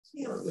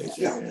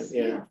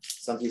Yeah.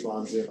 Some people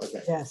on Zoom.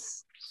 Okay.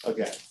 Yes.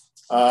 Okay.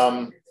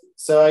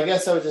 So I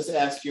guess I would just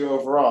ask you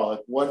overall,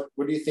 like,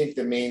 what do you think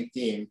the main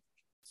theme?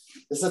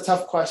 This is a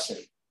tough question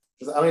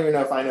because I don't even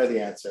know if I know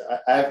the answer.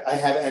 I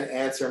have an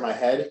answer in my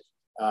head,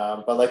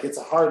 but like it's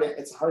a hard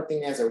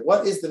thing to answer.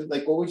 What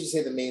would you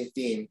say the main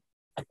theme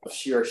of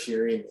Shir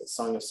Shirim,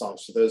 Song of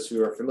Songs, for those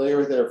who are familiar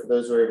with it or for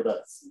those who are able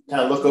to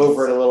kind of look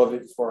over it a little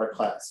bit before our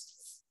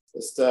class?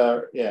 Just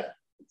yeah.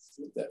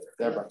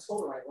 Deborah.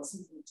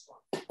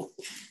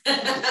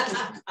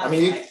 I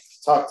mean, you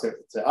talk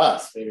to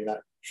us, maybe not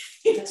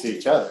to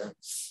each other.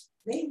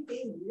 Main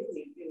theme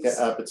really is.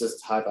 Yeah, but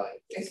just high by.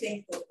 I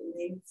think that the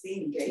main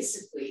theme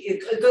basically,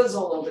 it goes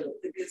all over.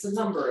 It's a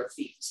number of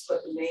themes,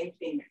 but the main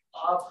theme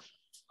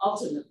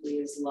ultimately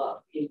is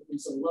love.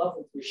 It's a love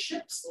of your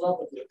ships, love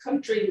of your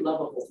country,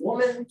 love of a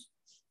woman,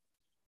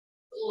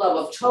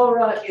 love of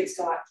Torah. It's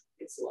love.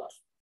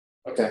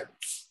 Okay.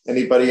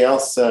 Anybody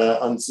else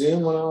on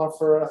Zoom want to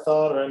offer a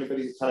thought, or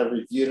anybody who kind of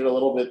reviewed it a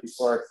little bit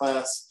before our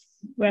class?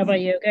 Rabbi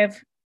Yogev?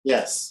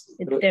 Yes.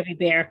 It's Debbie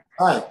Bear.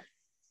 Hi.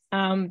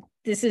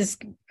 This is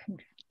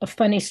a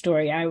funny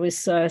story. I was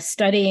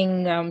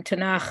studying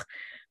Tanach,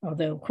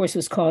 although of course it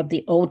was called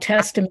the Old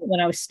Testament when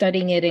I was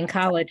studying it in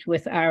college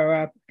with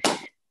our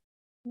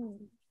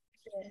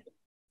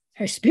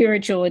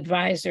spiritual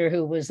advisor,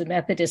 who was a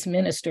Methodist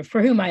minister,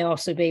 for whom I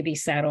also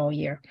babysat all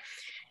year.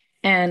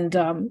 And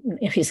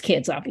his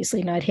kids,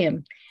 obviously, not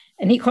him.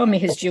 And he called me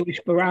his Jewish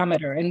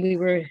barometer. And we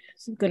were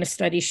going to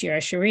study Shir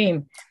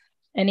Shirim.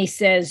 And he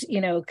says,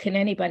 can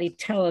anybody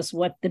tell us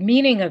what the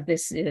meaning of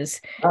this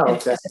is? Oh,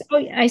 okay.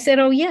 I said,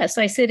 oh, yes.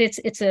 I said, it's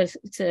the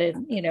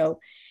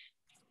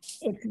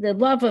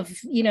love of,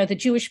 the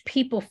Jewish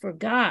people for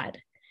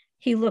God.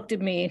 He looked at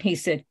me and he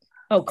said,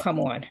 oh, come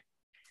on.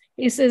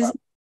 He says,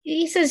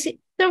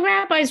 the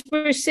rabbis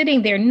were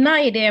sitting there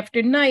night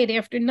after night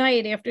after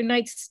night after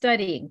night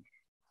studying.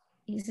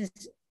 He says,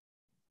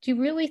 do you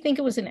really think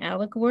it was an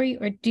allegory,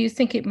 or do you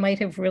think it might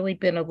have really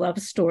been a love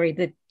story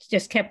that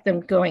just kept them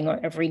going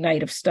every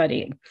night of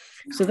studying?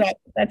 So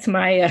that's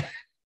my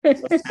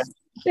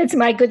that's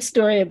my good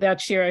story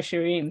about Shir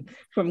Shirim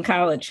from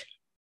college.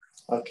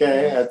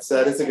 Okay,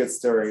 that is a good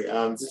story.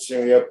 It's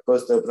interesting we are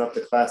supposed to open up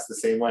the class the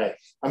same way.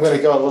 I'm going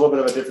to go a little bit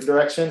of a different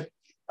direction.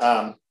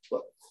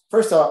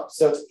 First off,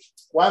 so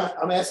why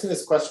I'm asking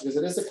this question because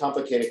it is a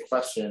complicated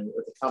question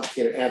with a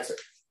complicated answer.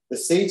 The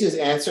sages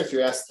answer, if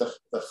you ask the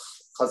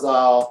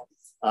Chazal,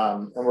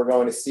 and we're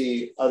going to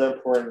see other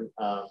important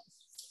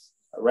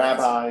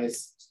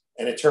rabbis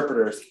and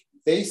interpreters,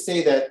 they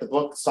say that the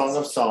book Song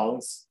of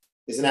Songs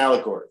is an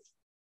allegory.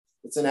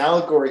 It's an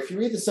allegory. If you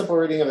read the simple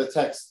reading of the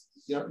text,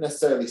 you don't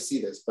necessarily see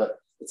this, but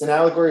it's an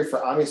allegory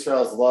for Am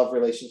Yisrael's love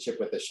relationship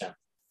with Hashem,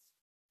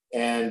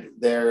 and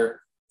the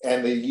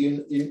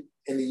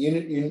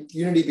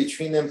unity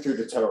between them through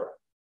the Torah.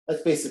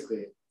 That's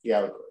basically the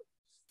allegory.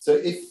 So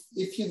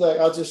if you like,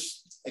 I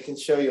can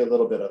show you a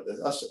little bit of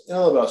this. I'll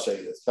show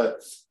you this.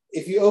 But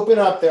if you open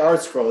up the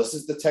art scroll, this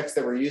is the text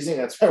that we're using.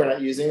 That's why we're not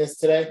using this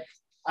today.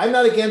 I'm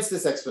not against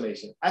this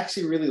explanation. I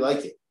actually really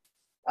like it.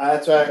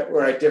 That's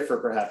where I differ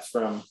perhaps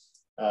from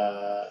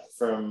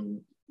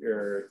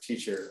your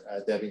teacher,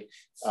 Debbie.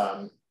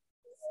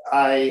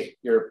 I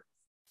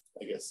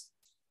guess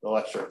the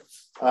lecturer.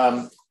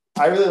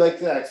 I really like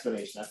the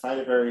explanation. I find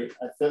it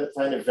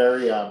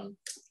very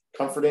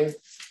comforting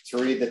to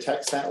read the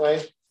text that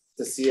way,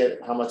 to see it,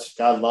 how much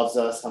God loves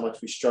us, how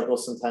much we struggle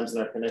sometimes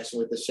in our connection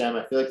with Hashem.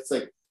 I feel like it's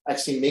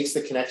actually makes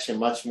the connection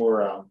much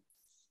more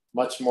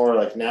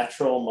like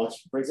natural,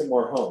 brings it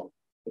more home.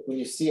 Like when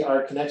you see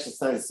our connection,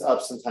 sometimes it's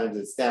up, sometimes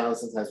it's down,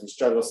 sometimes we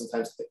struggle,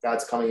 sometimes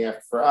God's coming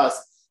after for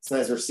us,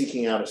 sometimes we're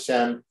seeking out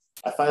Hashem.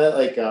 I find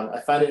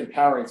it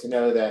empowering to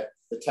know that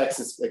the text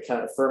is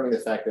kind of affirming the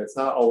fact that it's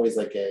not always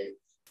a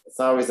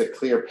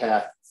clear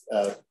path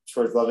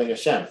towards loving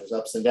Hashem. There's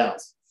ups and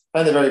downs. I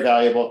find it very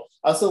valuable.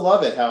 I also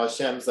love it how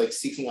Hashem's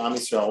seeking Am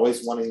Yisrael,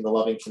 always wanting the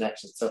loving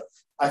connection. So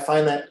I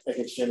find that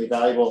extremely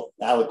valuable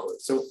allegory.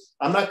 So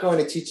I'm not going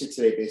to teach it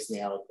today based on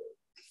the allegory.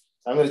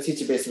 I'm going to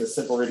teach it based on the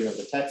simple reading of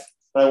the text.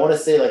 But I want to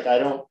say,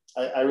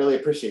 I really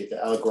appreciate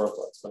the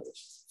allegorical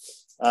explanation.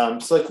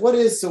 What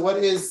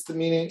is the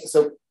meaning?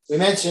 So we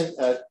mentioned,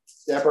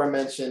 Deborah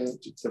mentioned,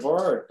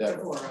 Deborah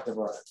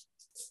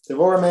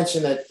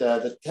mentioned that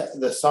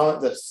the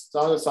Song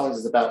of Songs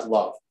is about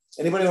love.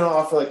 Anybody want to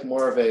offer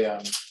more of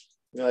a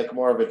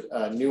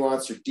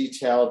nuanced or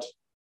detailed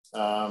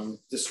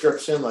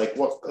description?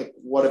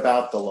 What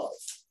about the love?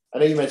 I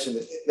know you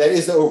mentioned that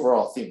is the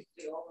overall theme.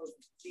 The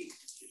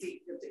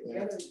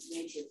other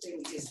major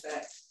thing is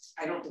that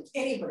I don't think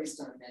anybody's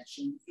going to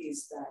mention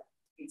is that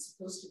it's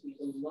supposed to be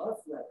the love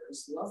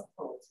letters, love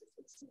poetry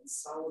between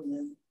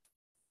Solomon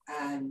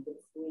and the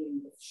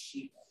Queen of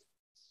Sheba.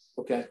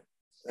 Okay.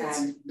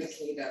 And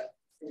Makeda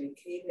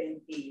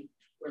and he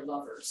were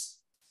lovers.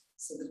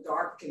 So the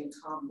dark and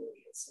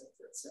comely, et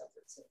cetera, it's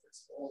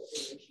all a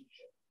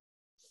relationship.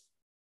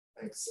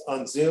 Thanks.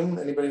 On Zoom,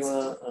 anybody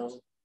want to?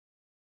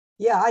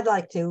 Yeah, I'd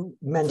like to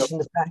mention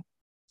the fact.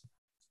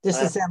 This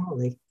is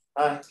Emily.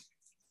 Hi.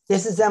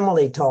 This is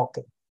Emily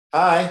talking.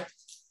 Hi.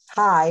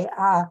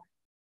 Hi.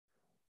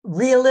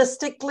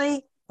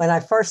 Realistically, when I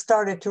first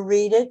started to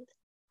read it,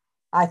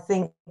 I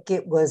think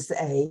it was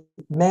a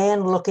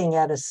man looking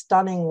at a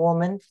stunning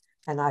woman,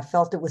 and I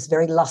felt it was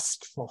very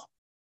lustful.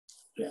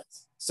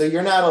 Yes. So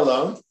you're not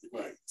alone.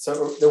 Right.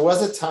 So there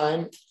was a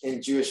time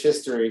in Jewish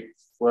history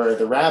where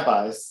the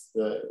rabbis,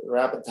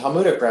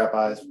 Talmudic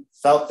rabbis,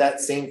 felt that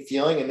same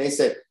feeling, and they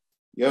said,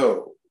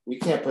 "Yo, we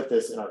can't put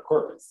this in our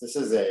corpus. This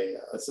is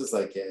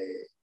like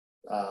a,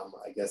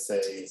 I guess I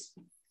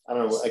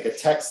don't know, like a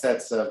text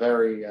that's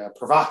very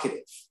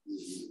provocative."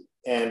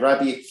 And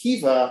Rabbi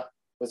Akiva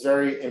was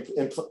very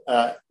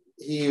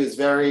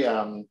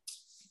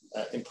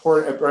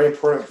important, a very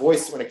important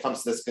voice when it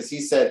comes to this, because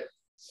he said,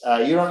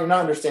 you're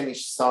not understanding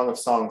Song of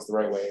Songs the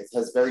right way. It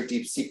has very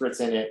deep secrets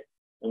in it,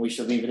 and we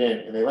should leave it in.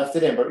 And they left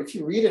it in. But if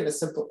you read it in a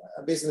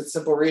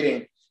simple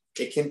reading,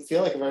 it can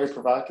feel like a very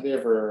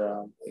provocative or I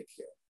don't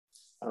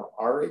know,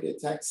 R-rated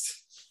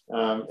text.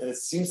 And it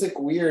seems like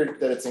weird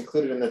that it's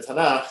included in the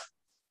Tanach,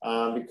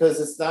 because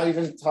it's not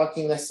even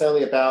talking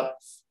necessarily about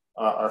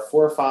our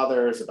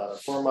forefathers, about our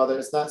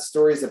foremothers. It's not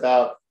stories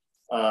about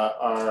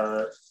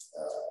our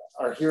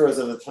heroes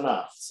of the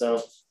Tanakh.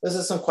 So those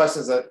are some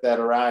questions that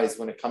arise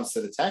when it comes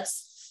to the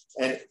text.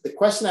 And the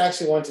question I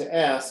actually want to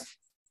ask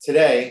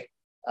today,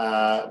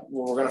 what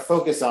we're going to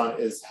focus on,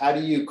 is how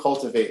do you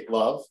cultivate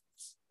love,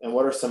 and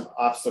what are some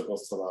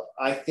obstacles to love?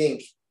 I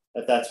think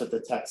that's what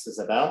the text is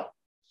about.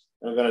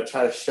 And I'm going to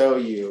try to show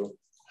you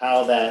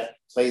how that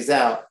plays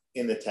out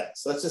in the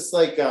text. So let's just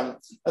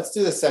let's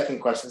do the second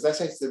question. It's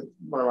actually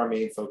one of our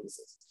main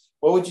focuses.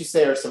 What would you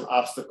say are some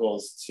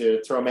obstacles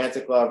to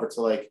romantic love, or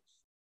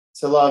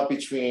to love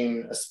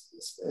between a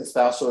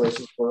spousal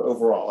relationship or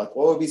overall? Like,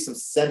 what would be some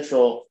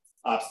central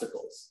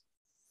obstacles?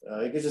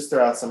 You could just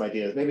throw out some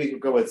ideas. Maybe you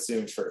could go with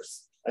Zoom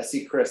first. I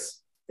see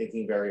Chris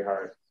thinking very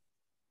hard.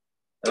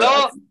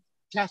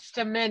 Just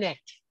a minute.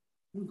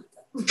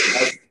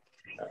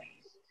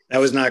 That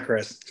was not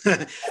Chris.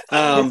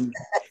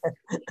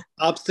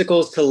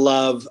 Obstacles to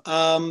love,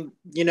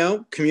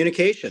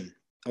 communication,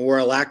 or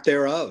a lack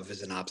thereof,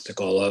 is an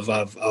obstacle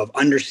of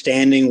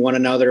understanding one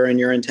another and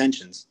your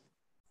intentions.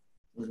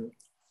 Mm-hmm.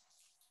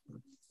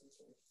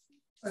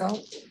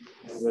 Well,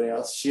 anybody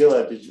else?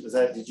 Sheila,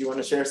 did you want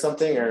to share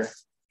something, or?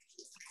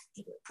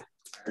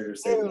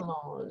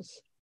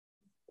 In-laws.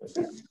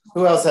 Okay.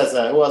 Who else wants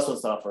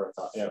to offer a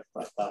thought? Yeah.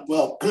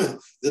 Well,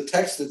 the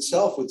text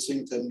itself would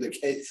seem to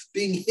indicate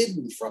being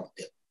hidden from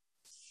him.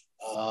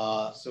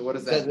 So what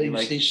does that mean?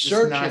 Like, he's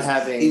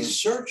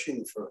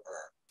searching for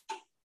her.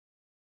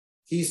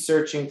 He's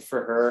searching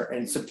for her,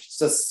 and so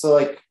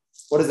like,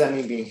 what does that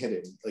mean, being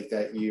hidden? Like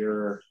that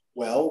you're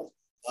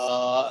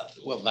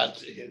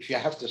that's, if you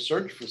have to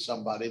search for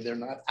somebody, they're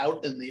not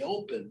out in the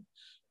open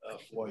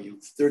for you.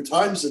 There are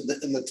times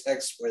in the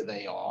text where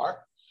they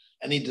are,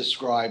 and he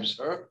describes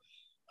her.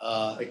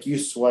 Like you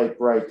swipe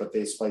right, but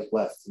they swipe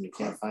left, and you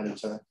can't find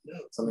each other.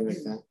 Something like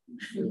that.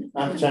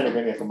 I'm trying to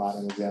bring like a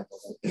modern example.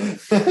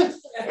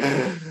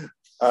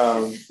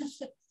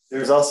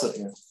 There's also,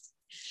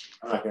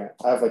 I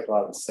have like a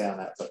lot to say on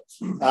that, but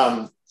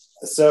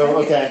so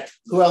okay.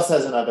 Who else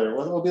has another?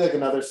 What will be like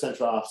another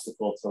central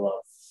obstacle to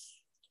love?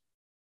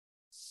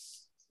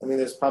 I mean,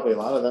 there's probably a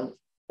lot of them.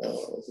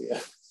 Yeah.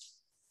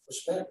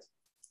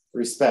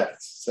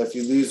 Respect. So if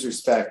you lose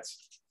respect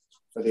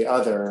for the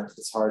other,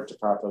 it's hard to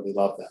properly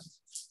love them.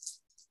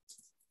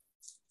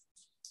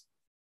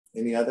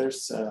 Any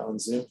others on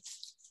Zoom?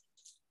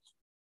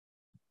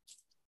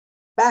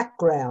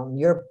 Background,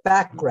 your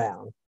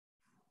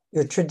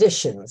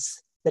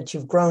traditions that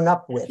you've grown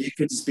up with. You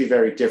could just be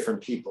very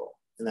different people,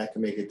 and that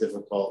can make it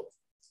difficult.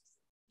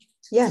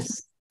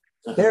 Yes,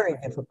 very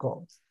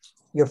difficult.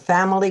 Your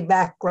family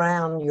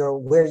background,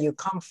 where you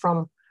come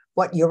from,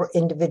 what your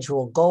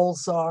individual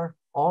goals are,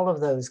 all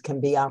of those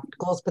can be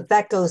obstacles, but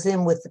that goes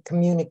in with the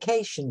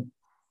communication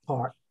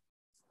part.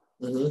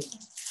 Mm-hmm.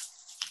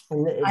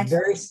 And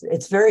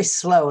it's very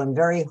slow and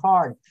very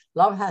hard.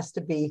 Love has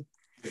to be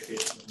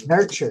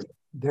nurtured,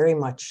 very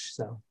much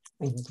so,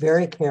 and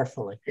very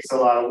carefully. It's a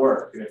lot of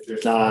work, and if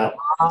there's not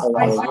a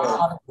lot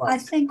of work. I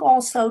think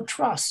also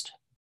trust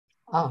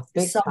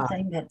is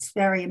something time. that's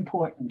very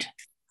important.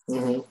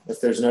 Mm-hmm.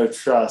 If there's no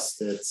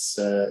trust, it's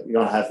you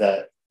don't have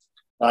that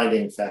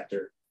binding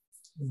factor.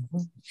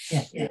 Mm-hmm.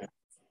 Yeah.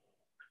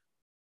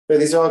 But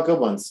these are all good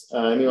ones.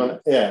 Anyone?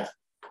 Yeah.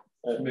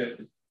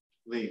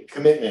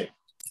 Commitment.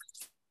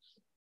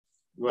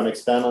 You want to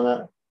expand on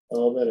that a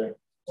little bit? Or?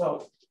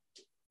 Well,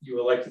 you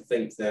would like to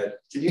think that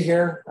did you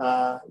hear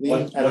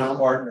one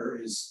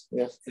partner is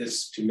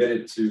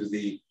committed to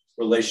the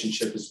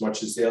relationship as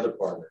much as the other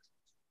partner.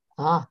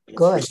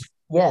 Good.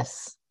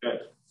 Yes.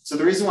 Good. So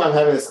the reason why I'm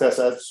having this class,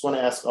 I just want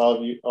to ask all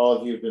of you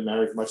who've been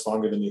married for much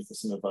longer than me for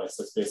some advice.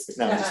 That's basic.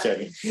 No, I'm just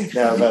joking.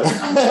 No, but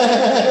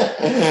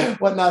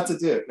what not to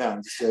do. No,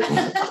 I'm just joking.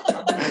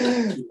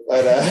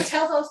 But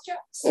tell those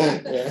jokes.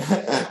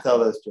 Tell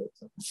those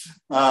jokes.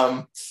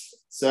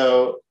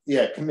 So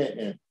yeah,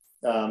 commitment.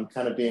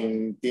 Kind of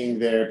being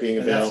there, being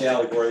available. That's the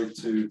allegory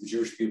to the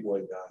Jewish people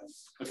in God.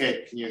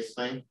 Okay, can you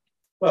explain?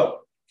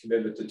 Well,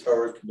 commitment to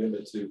Torah,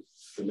 commitment to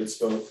the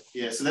mitzvot.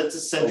 Yeah, so that's a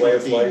A central way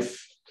of theme.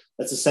 life.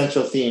 That's a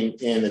central theme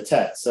in the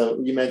text. So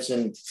you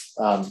mentioned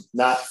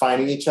not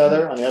finding each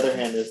other. On the other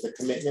hand, there's the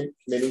committing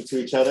to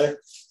each other.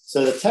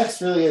 So the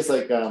text really is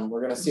like,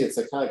 we're going to see, it's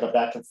like kind of like a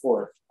back and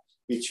forth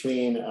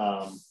between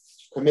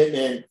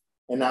commitment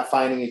and not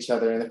finding each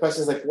other. And the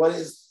question is like,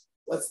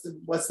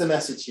 what's the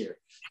message here?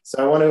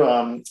 So I want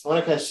to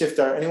kind of shift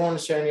anyone want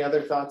to share any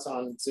other thoughts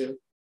on Zoom?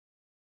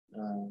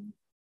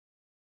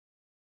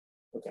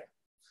 Okay.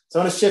 So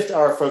I want to shift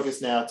our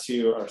focus now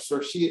to our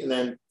source sheet and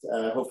then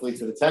hopefully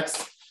to the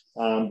text.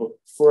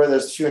 Before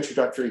there's a few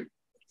introductory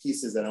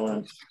pieces that I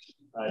want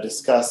to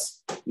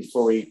discuss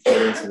before we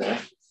get into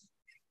that.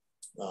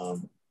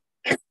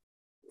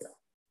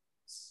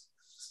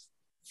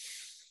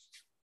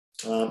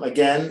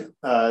 Again,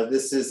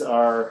 this is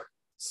our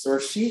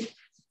source sheet.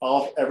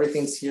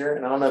 Everything's here,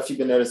 and I don't know if you've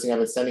been noticing. I've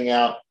been sending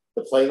out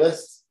the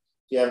playlist.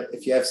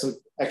 If you have some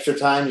extra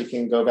time, you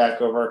can go back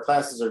over our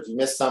classes, or if you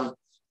missed some,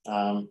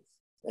 you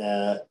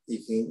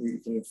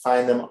can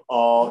find them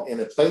all in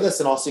the playlist,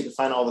 and also you can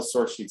find all the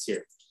source sheets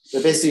here.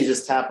 So basically, you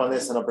just tap on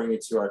this, and I'll bring you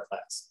to our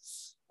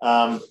class.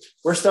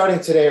 We're starting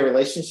today a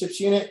relationships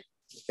unit.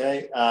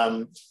 Okay,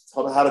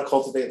 called How to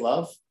Cultivate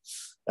Love.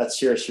 That's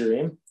Shir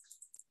Shirim.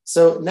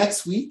 So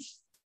next week,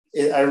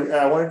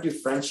 I want to do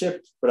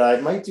friendship, but I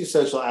might do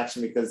social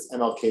action because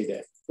MLK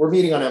Day. We're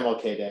meeting on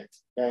MLK Day.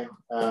 Okay,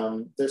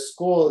 their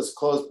school is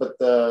closed, but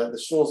the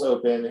shul's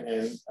open,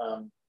 and I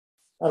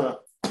don't know.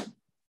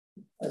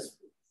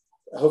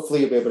 Hopefully,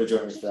 you'll be able to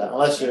join me for that,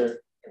 unless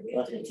you're.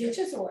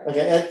 Teachers or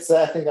Okay, I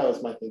think that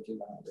was my thinking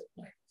behind it.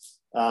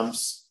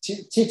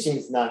 Teaching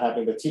is not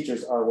happening, but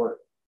teachers are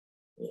working.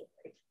 Yeah.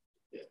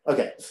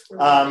 Okay.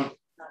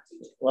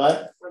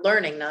 What? We're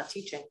learning, not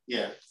teaching.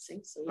 Yeah. So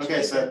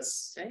okay, so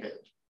that's okay.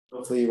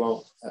 Hopefully you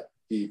won't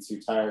be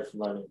too tired from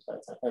learning by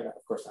the time. Okay,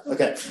 of course not.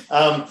 Okay.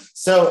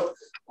 So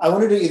I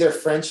want to do either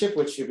friendship,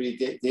 which should be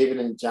David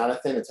and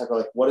Jonathan, and talk about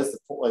like what is the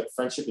like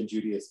friendship in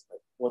Judaism?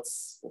 Like what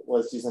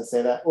does Jesus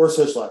say that? Or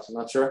social action,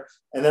 I'm not sure.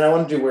 And then I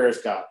want to do where is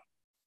God?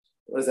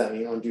 What does that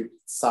mean? I want to do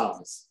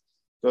Psalms.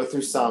 Go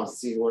through Psalms,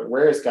 see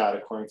where is God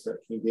according to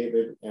King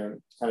David,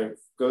 and kind of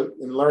go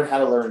and learn how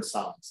to learn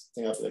Psalms. I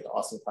think that'll be like an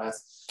awesome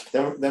class.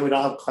 Then we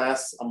don't have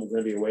class. I'm going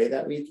to be away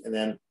that week, and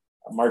then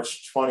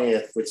March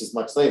 20th, which is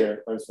much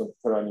later, I just want to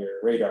put on your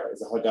radar,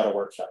 is a Haggadah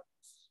workshop.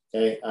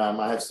 Okay,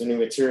 I have some new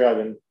material. I've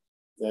been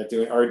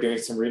doing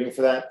some reading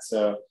for that,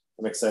 so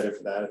I'm excited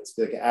for that. It's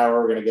like an hour.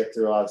 We're going to get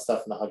through a lot of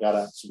stuff in the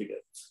Haggadah. It should be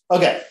good.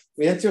 Okay,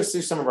 we went through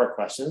some of our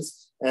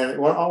questions, and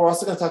we're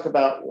also going to talk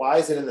about why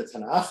is it in the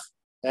Tanach.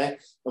 Okay,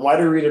 and why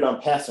do we read it on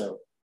Passover?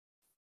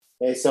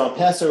 Okay, so on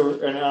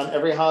Passover and on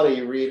every holiday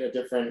you read a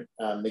different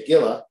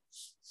Megillah,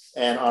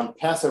 and on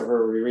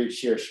Passover we read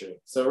Shir Shirim.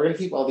 So we're going to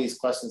keep all these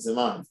questions in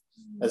mind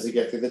as we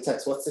get through the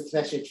text. What's the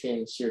connection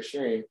between Shir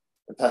Shirim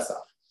and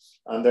Pesach?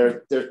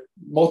 There are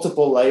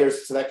multiple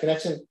layers to that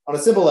connection. On a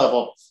simple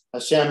level,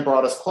 Hashem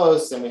brought us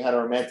close, and we had a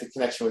romantic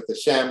connection with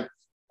Hashem.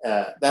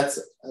 That's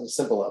a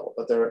simple level,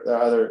 but there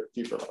are other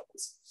deeper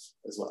levels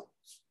as well.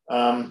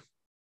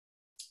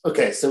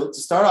 Okay, so to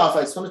start off,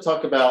 I just want to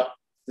talk about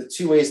the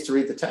two ways to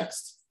read the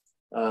text.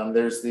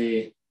 There's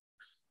the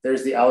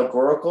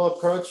allegorical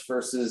approach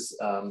versus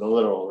the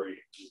literal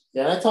reading.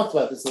 Yeah, and I talked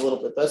about this a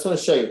little bit, but I just want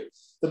to show you.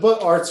 The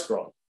book Art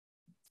Scroll.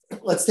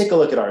 Let's take a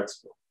look at Art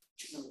Scroll.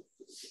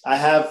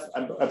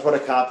 I put a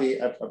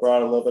copy, I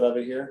brought a little bit of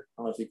it here.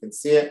 I don't know if you can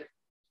see it.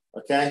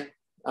 Okay,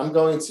 I'm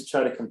going to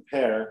try to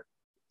compare.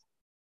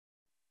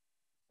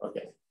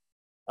 Okay,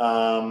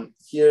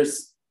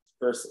 here's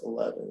verse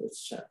 11.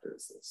 Which chapter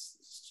is this?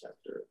 This is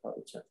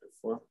probably chapter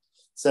 4. It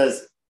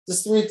says,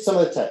 just read some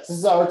of the text. This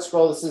is Art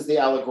Scroll. This is the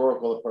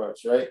allegorical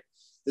approach, right?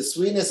 The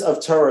sweetness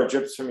of Torah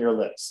drips from your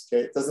lips.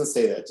 Okay, it doesn't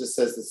say that. It just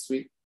says the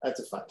sweet. I have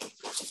to find it.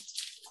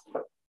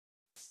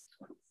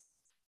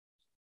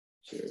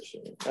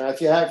 If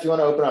you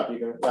want to open up, you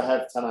can. I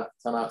have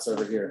Tanachs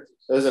over here.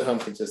 Those at home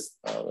can just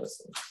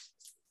listen.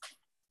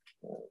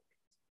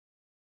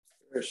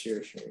 It's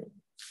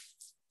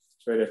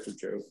right after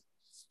Job.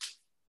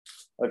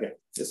 Okay,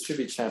 this should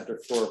be chapter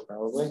 4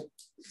 probably.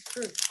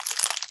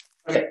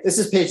 Okay, this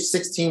is page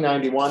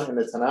 1691 in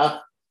the Tanakh.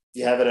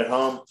 You have it at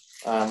home.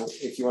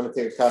 If you want to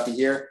take a copy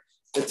here,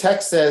 the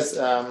text says,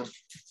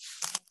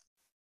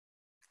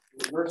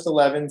 verse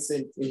 11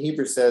 in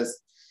Hebrew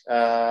says,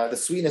 the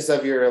sweetness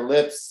of your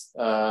lips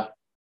has.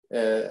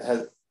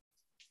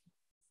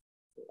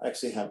 I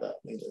actually have that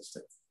in English.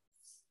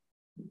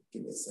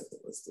 Give me a second.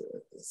 Let's do it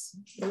like this.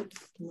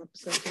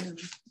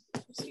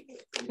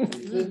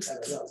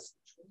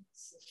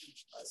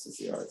 This is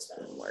the Art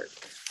Scroll work.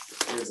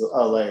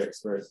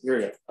 Layers. Here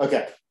we go.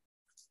 Okay.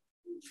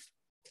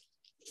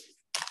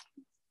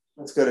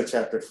 Let's go to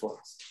chapter 4.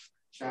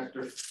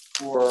 Chapter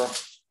 4,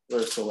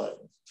 verse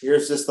 11.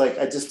 Here's just like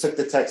I just took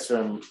the text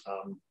from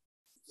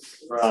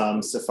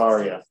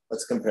Sepharia.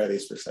 Let's compare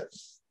these for a second.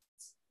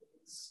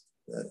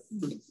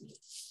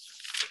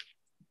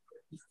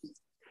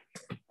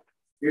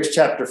 Here's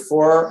chapter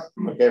 4,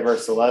 okay,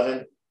 verse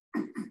 11.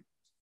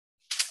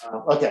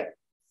 Okay.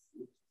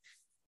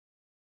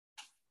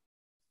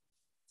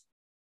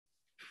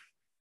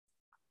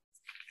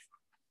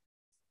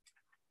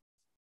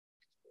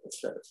 Let's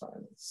try to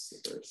find this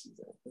verse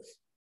exactly.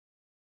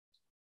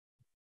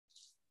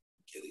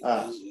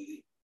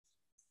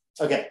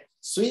 Okay,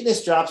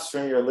 sweetness drops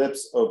from your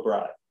lips, O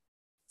bride.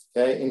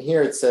 Okay, and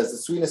here it says the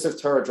sweetness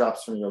of Torah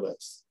drops from your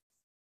lips.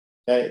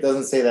 Okay, it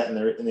doesn't say that in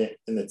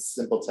the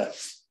simple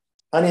text.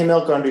 Honey and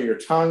milk are under your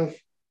tongue.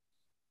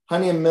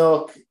 Honey and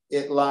milk,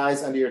 it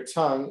lies under your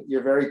tongue.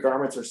 Your very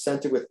garments are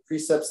scented with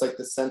precepts like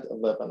the scent of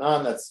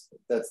Lebanon. That's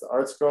the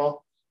art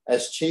scroll.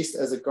 As chaste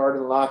as a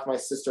garden locked, my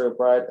sister, O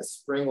bride, a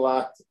spring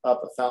locked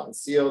up, a fountain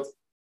sealed.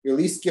 Your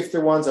least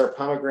gifted ones are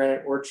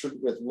pomegranate orchard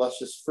with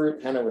luscious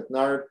fruit, henna with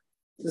nard.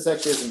 This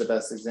actually isn't the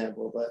best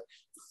example, but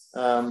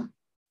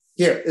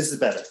here, this is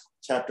better.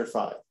 Chapter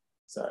 5.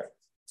 Sorry.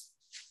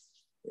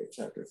 Here,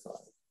 chapter 5.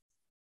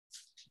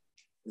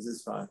 This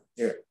is fine.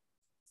 Here.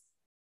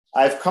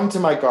 I've come to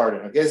my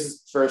garden. Okay, this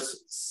is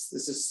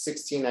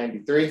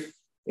 1693.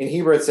 In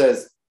Hebrew, it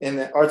says, in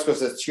the art scroll, it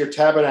says, to your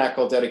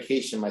tabernacle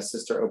dedication, my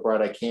sister, O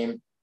bride, I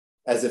came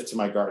as if to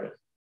my garden.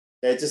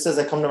 Okay, it just says,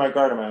 I come to my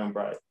garden, my own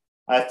bride.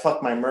 I have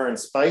plucked my myrrh and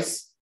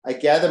spice. I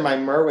gather my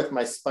myrrh with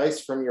my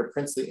spice from your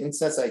princely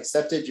incense. I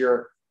accepted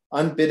your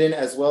unbidden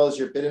as well as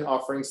your bidden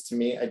offerings to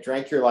me. I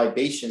drank your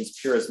libations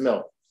pure as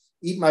milk.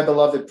 Eat, my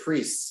beloved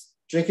priests.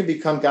 Drink and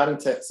become God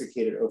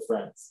intoxicated, O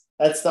friends.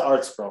 That's the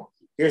art scroll.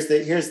 Here's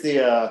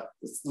the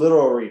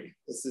literal reading.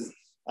 This is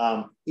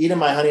eat in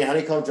my honey,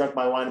 honeycomb, drunk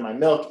my wine and my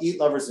milk. Eat,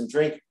 lovers, and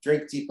drink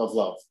deep of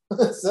love.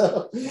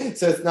 so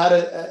it's not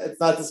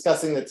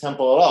discussing the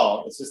temple at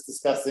all. It's just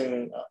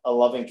discussing a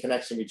loving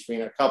connection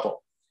between a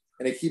couple,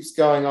 and it keeps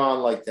going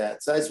on like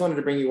that. So I just wanted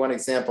to bring you one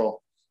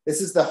example.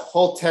 This is the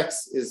whole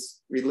text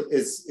is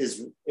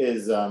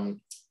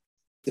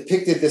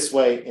depicted this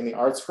way in the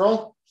art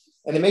scroll,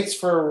 and it makes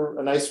for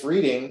a nice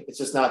reading. It's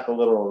just not the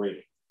literal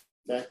reading.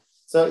 Okay.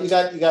 So you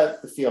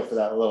got the feel for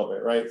that a little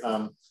bit, right?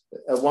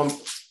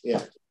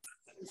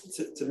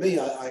 To me,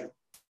 I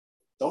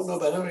don't know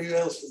about anybody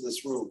else in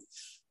this room,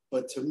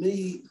 but to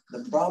me,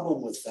 the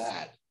problem with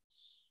that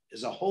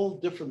is a whole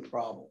different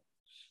problem,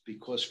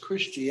 because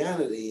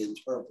Christianity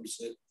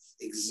interprets it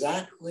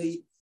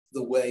exactly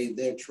the way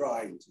they're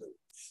trying to.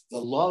 The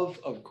love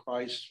of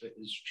Christ for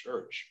his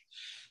church.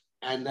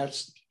 And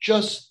that's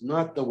just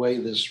not the way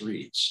this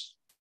reads.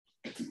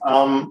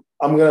 I'm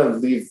going to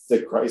leave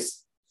the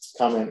Christ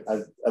comment.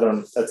 I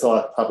don't, that's a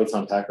lot probably to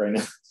unpack right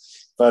now.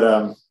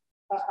 But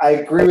I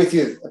agree with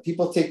you.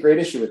 People take great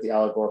issue with the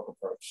allegorical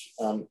approach.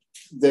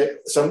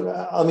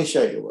 Let me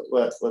show you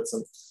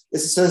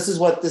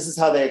this is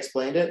how they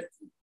explained it.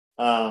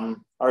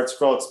 Art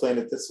Scroll explained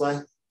it this way.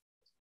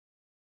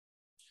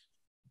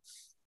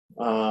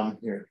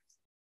 Here.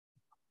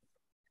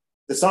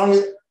 The song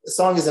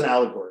is an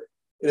allegory.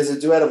 It is a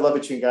duet of love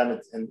between God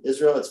and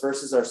Israel. Its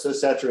verses are so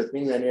saturated with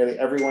meaning that nearly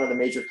every one of the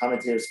major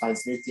commentators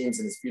finds new themes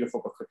in its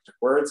beautiful but cryptic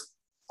words.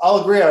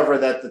 I'll agree, however,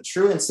 that the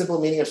true and simple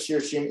meaning of Shir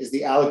Shirim is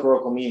the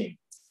allegorical meaning.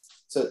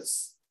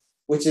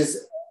 Which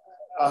is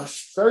a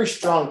very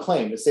strong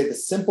claim to say the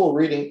simple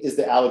reading is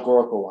the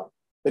allegorical one.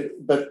 But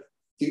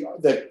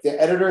the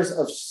editors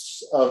of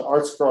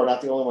Art Scroll are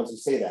not the only ones who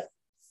say that.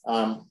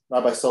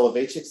 Rabbi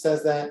Soloveitchik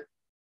says that.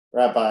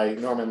 Rabbi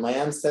Norman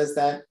Lamb says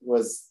that,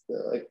 was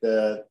one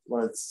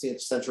of the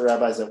central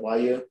rabbis at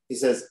YU. He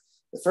says,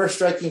 the first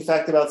striking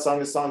fact about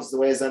Song of Songs is the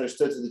way it is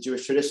understood to the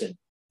Jewish tradition. It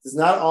does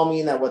not all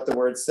mean that what the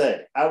words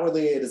say.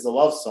 Outwardly, it is a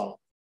love song.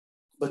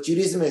 But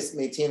Judaism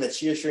maintains that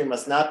Shir Shirim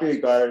must not be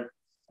regarded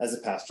as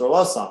a pastoral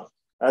love song.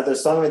 Rather, a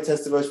song of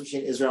intense devotion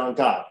between Israel and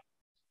God.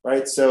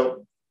 Right?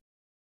 So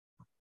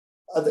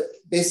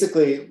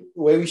basically,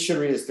 the way we should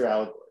read is through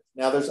allegory.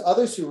 Now, there's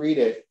others who read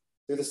it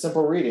through the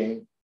simple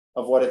reading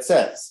of what it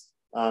says.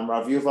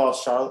 Rav Yuval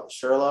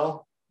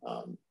Sherlow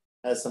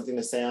has something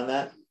to say on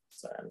that.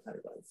 Sorry, I'm kind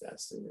of going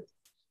fast.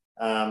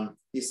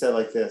 He said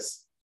like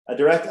this: a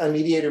direct,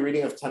 unmediated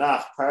reading of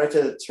Tanach prior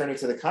to turning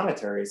to the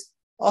commentaries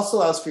also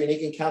allows for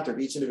unique encounter of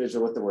each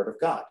individual with the Word of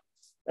God.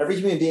 Every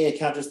human being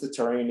encounters the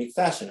Torah in a unique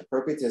fashion,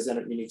 appropriate to his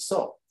unique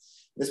soul.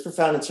 This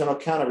profound internal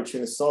encounter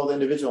between the soul of the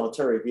individual and the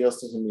Torah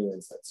reveals to him new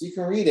insights. So you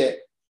can read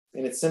it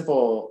in its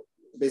simple,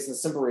 based on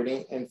simple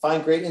reading, and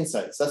find great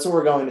insights. That's what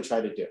we're going to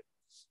try to do.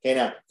 Okay,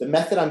 now the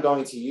method I'm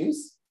going to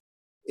use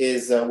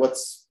is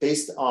what's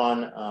based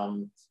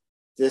on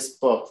this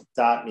book,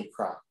 Da'at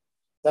Mikra.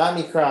 Da'at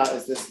Mikra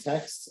is this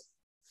text.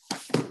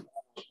 Let's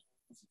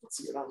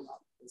see it on.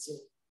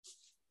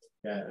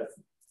 Yeah,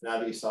 now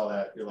that you saw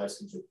that, your life's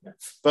complete. Yeah.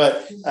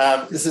 But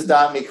this is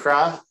Da'at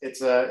Mikra.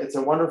 It's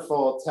a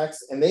wonderful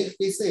text, and they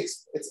basically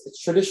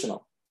it's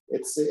traditional.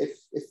 It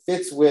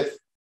fits with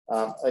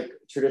like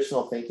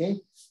traditional thinking.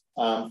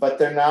 But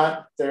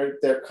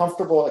they're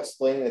comfortable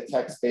explaining the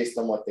text based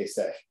on what they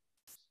say.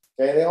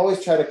 Okay, they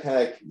always try to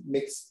kind of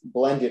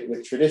blend it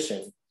with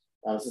tradition.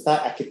 So it's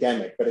not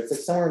academic, but it's like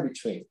somewhere in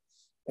between.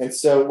 And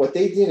so what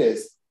they did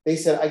is they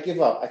said, I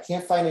give up. I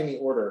can't find any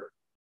order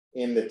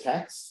in the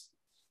text.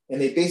 And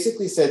they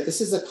basically said,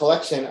 this is a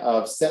collection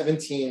of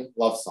 17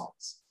 love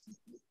songs.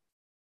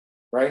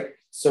 Right?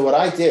 So what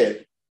I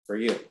did for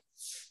you,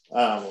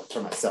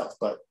 for myself,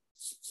 but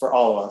for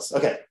all of us,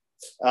 okay.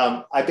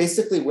 I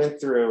basically went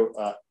through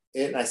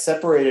it and I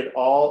separated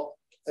all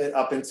it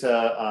up into,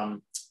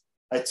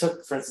 I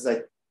took, for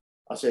instance,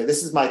 I'll show you,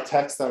 this is my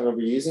text that I'm going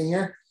to be using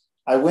here.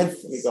 Let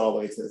me go all the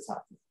way to the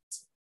top.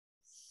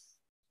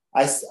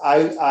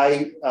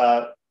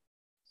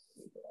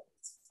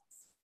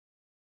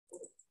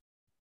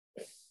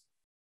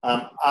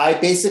 I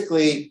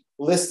basically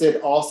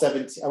listed all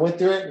 17. I went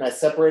through it and I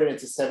separated it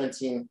into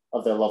 17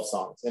 of their love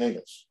songs in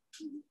English.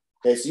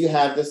 Okay, so you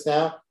have this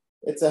now.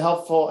 It's a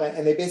helpful,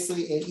 and they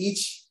basically, in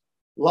each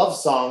love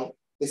song,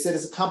 they said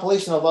it's a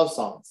compilation of love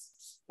songs.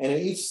 And in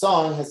each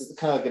song has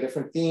kind of like a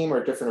different theme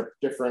or a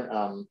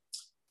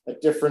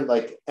different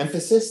like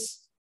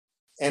emphasis.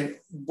 And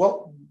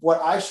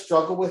what I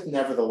struggled with,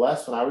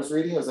 nevertheless, when I was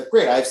reading, I was like,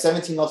 great, I have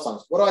 17 love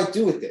songs. What do I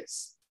do with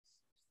this?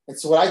 And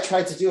so what I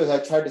tried to do is I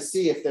tried to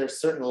see if there's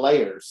certain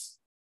layers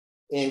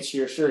in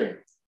Shir Shirim.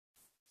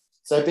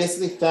 So I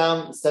basically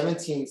found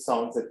 17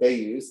 songs that they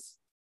used,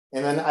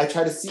 and then I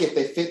tried to see if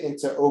they fit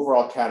into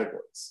overall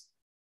categories.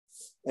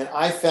 And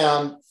I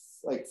found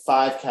like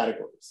 5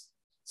 categories.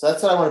 So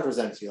that's what I want to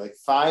present to you, like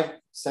 5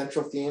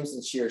 central themes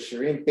in Shir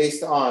Shirim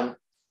based on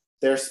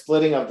their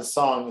splitting of the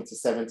song into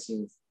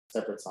 17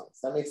 separate songs.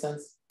 Does that make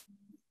sense?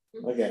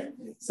 Okay.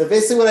 So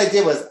basically what I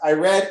did was I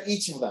read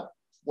each of them,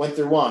 went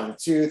through 1,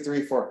 2,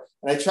 3, 4,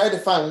 and I tried to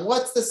find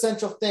what's the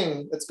central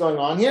thing that's going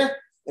on here,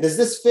 and does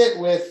this fit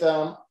with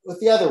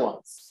the other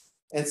ones?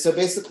 And so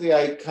basically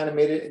I kind of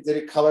did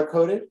it color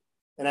coded,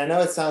 and I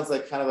know it sounds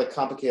like kind of like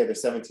complicated.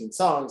 There's 17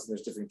 songs and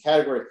there's different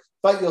categories,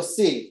 but you'll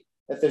see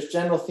that there's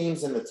general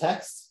themes in the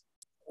text,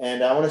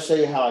 and I want to show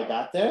you how I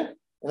got there.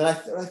 And then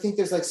I think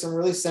there's like some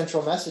really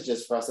central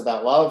messages for us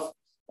about love,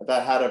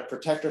 about how to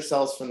protect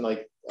ourselves from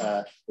like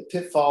the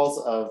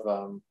pitfalls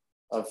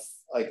of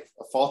like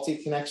a faulty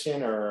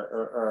connection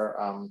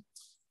or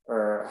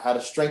how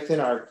to strengthen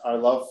our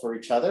love for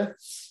each other.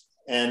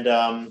 And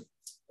then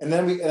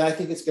I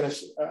think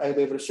I'll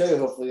be able to show you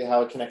hopefully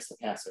how it connects to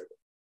Passover.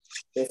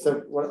 Okay,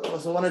 so what I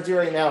want to do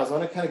right now is I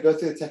want to kind of go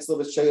through the text a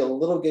little bit, show you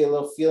get a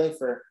little feeling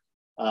for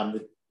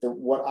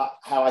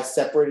how I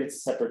separated into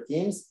separate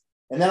themes.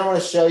 And then I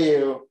want to show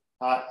you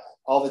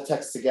all the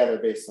text together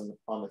based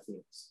on the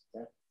themes.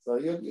 Okay? So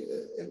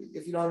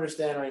if you don't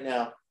understand right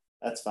now,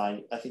 that's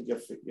fine. I think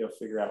you'll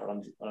figure out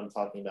what I'm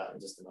talking about in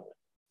just a moment.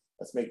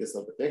 Let's make this a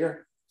little bit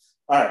bigger.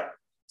 All right.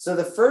 So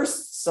the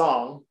first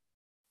song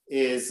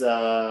is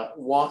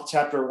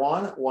chapter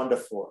 1, 1 to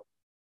 4.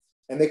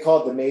 And they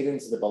call it The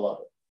Maidens of the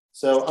Beloved.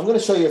 So I'm going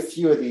to show you a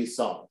few of these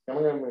songs. I'm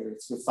going to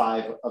do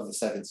 5 of the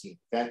 17.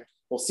 Okay.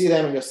 We'll see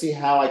them and you'll see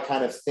how I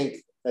kind of think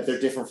that they're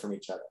different from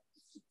each other.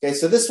 Okay.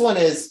 So this one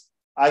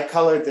I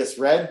colored this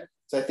red.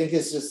 So I think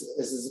this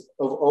is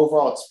an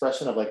overall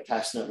expression of like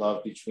passionate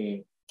love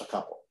between a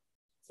couple.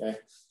 Okay.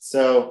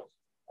 So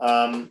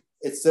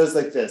it says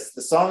like this: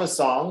 the Song of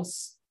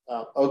Songs,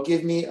 oh,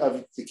 give me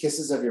of the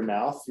kisses of your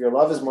mouth. Your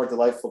love is more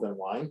delightful than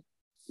wine.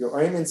 Your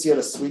ornaments yield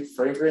a sweet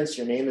fragrance.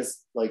 Your name is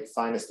like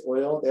finest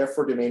oil.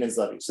 Therefore, do maidens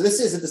love you. So this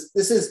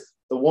is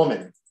the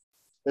woman.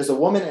 There's a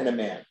woman and a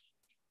man.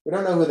 We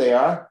don't know who they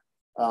are.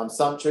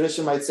 Some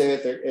tradition might say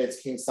that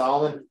it's King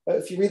Solomon. But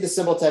if you read the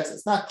simple text,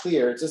 it's not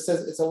clear. It just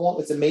says it's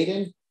a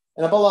maiden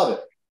and a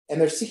beloved. And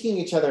they're seeking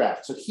each other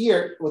out. So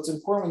here, what's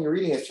important when you're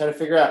reading is try to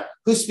figure out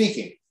who's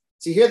speaking.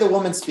 So you hear the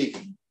woman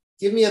speaking.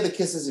 Give me of the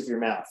kisses of your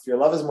mouth. Your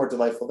love is more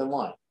delightful than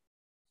wine.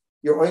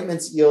 Your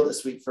ointments yield a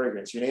sweet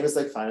fragrance. Your name is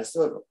like finest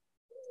oil.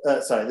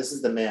 Sorry, this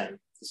is the man.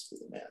 This should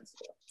be the man's.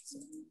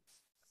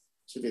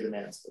 Should be the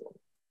man's.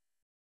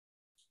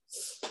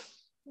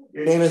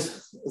 Your name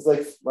is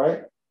like,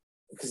 right?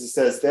 Because it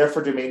says,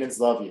 therefore do maidens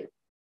love you.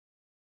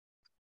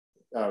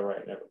 Oh,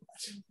 right, never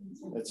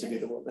mind. That should be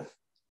the woman.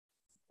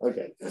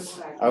 Okay,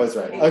 I was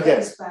right.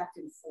 Okay. Back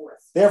and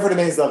forth. Therefore the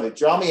maidens love you.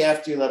 Draw me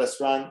after you, let us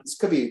run. This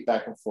could be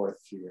back and forth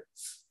if you hear.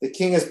 The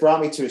king has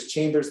brought me to his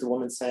chambers, the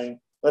woman saying,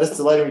 let us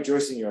delight and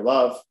rejoice in your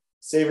love.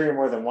 Savoring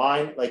more than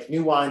wine. Like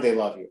new wine, they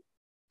love you.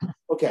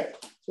 Okay,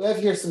 so we have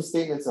here some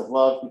statements of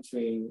love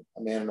between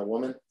a man and a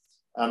woman.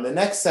 The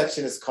next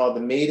section is called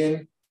The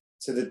Maiden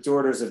to the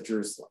Daughters of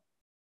Jerusalem.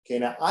 Okay,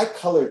 now I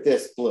colored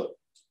this blue.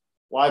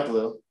 Why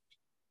blue?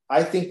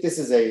 I think this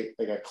is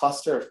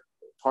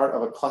part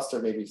of a cluster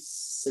of maybe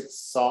 6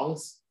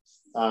 songs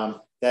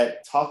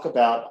that talk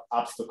about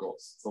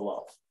obstacles to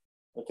love.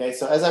 Okay,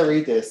 so as I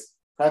read this,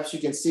 perhaps you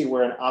can see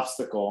where an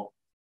obstacle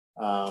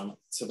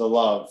to the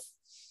love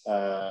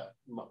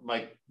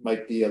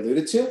might be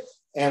alluded to.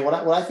 And what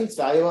I think is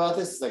valuable about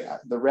this is like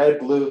the red,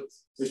 blue,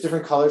 there's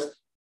different colors.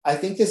 I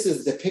think this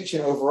is a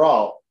depiction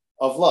overall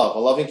of love, a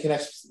loving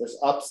connection. There's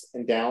ups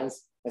and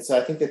downs. And so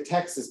I think the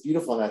text is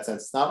beautiful in that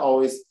sense. It's not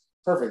always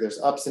perfect. There's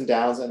ups and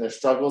downs and there's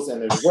struggles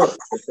and there's work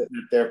that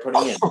they're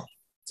putting in.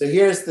 So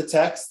here's the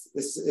text.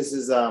 This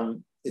is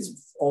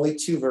it's only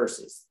 2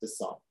 verses, this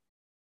song.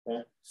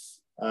 Okay.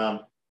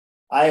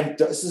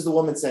 This is the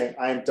woman saying,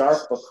 I am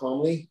dark but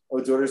comely,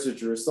 O daughters of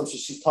Jerusalem. So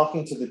she's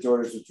talking to the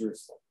daughters of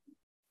Jerusalem.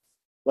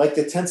 Like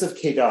the tents of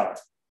Kedar,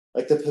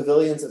 like the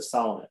pavilions of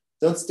Solomon.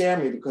 Don't stare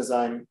at me because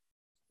I'm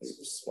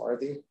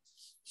swarthy.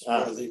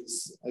 Swarthy.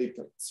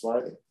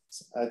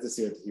 I have to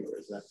see what the Hebrew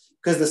is.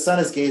 Because the sun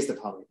has gazed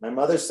upon me. My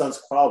mother's sons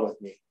quarrel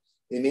with me.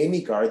 They made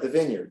me guard the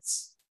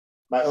vineyards.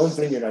 My own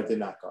vineyard I did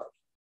not guard.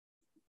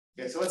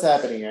 Okay, so what's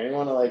happening here? I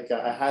want to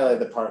I highlight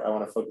the part I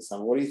want to focus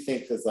on. What do you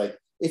think is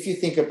if you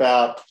think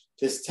about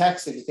this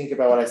text, if you think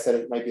about what I said,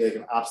 it might be like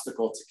an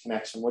obstacle to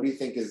connection. What do you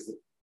think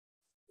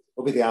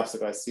will be the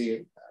obstacle? I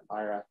see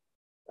Myra.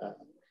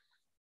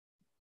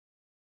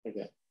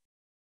 Okay.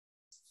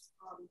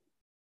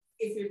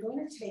 If you're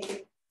going to take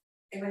it,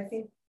 and I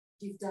think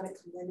you've done a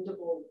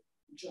commendable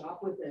job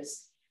with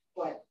this,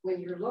 but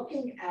when you're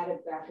looking at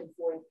it back and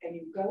forth and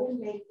you go and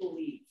make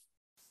believe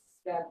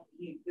that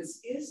this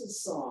is a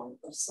song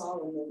of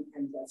Solomon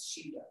and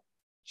Bathsheba.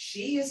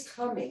 She is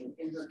coming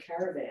in her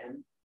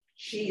caravan.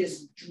 She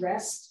is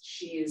dressed.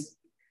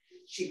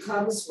 She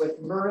comes with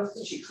mirth.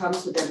 She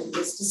comes with everything.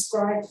 This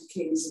described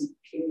kings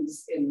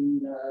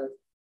in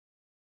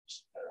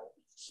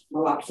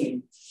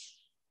Malachim.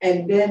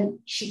 And then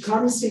she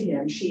comes to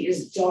him. She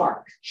is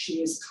dark.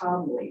 She is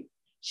comely.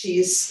 She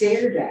is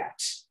stared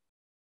at.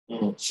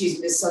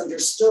 She's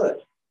misunderstood.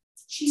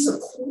 She's a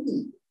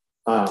queen.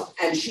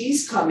 And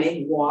she's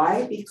coming.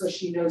 Why? Because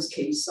she knows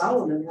King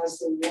Solomon has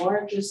the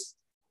largest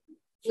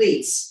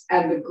fleets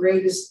and the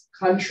greatest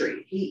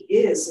country. He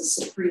is a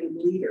supreme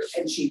leader,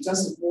 and she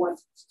doesn't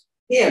want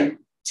him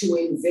to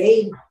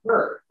invade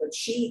her. But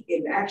she,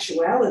 in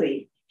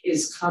actuality,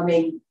 is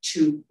coming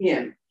to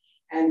him.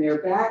 And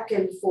they're back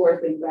and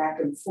forth and back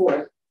and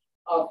forth.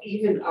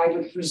 Even, I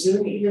would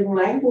presume, even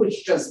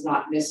language does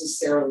not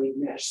necessarily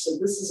mesh. So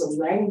this is a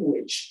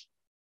language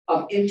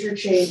of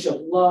interchange,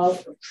 of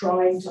love, of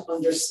trying to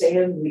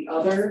understand the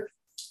other.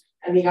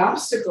 And the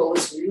obstacle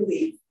is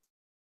really,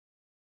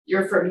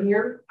 you're from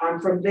here, I'm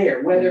from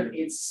there, whether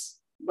it's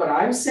what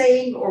I'm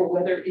saying or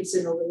whether it's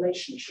in a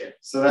relationship.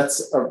 So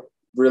that's a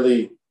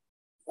really,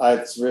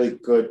 it's really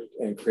good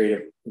and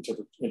creative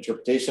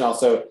interpretation.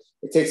 Also,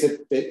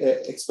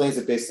 it explains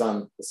it based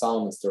on the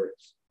Solomon story.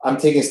 I'm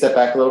taking a step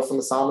back a little from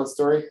the Solomon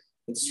story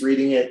and just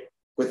reading it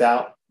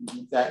without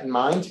that in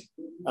mind.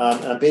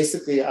 And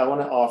basically, I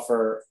want to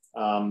offer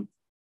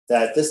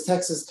that this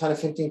text is kind of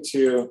hinting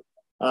to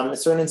a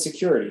certain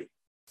insecurity,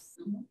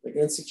 like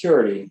an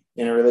insecurity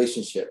in a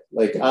relationship.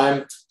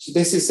 She's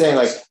basically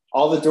saying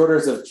all the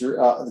daughters of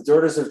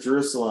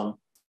Jerusalem.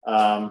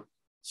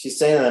 She's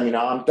saying to them,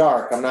 I'm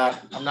dark, I'm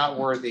not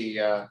worthy,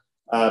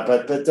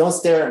 but don't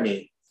stare at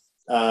me.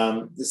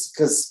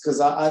 Because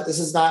this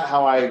is not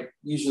how I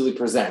usually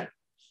present.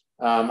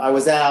 I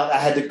was out, I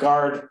had to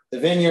guard the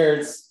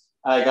vineyards.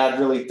 I got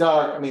really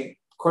dark.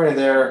 According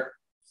to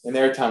in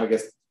their time, I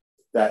guess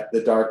that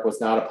the dark was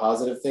not a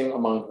positive thing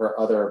among her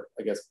other,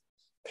 I guess,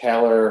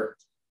 paler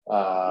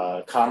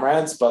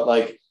comrades.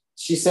 But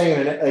she's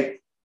saying,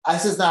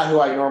 this is not who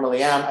I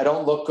normally am. I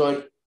don't look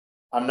good.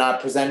 I'm not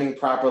presenting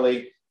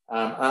properly.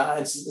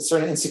 It's a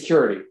certain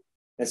insecurity.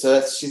 And so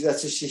that's what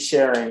she's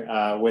sharing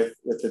with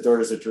the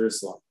daughters of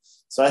Jerusalem.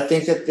 So I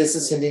think that this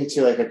is hinting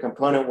to a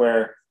component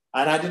where,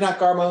 and I did not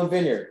guard my own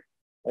vineyard.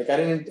 I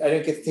didn't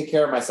get to take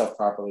care of myself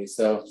properly.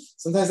 So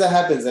sometimes that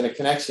happens in a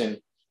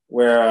connection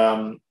where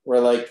an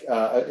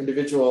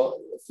individual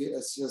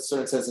feels a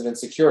certain sense of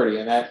insecurity,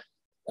 and that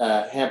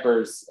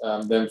hampers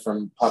them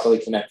from properly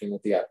connecting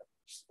with the other.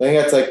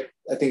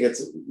 I think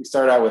we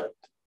start out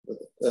with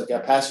a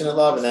passionate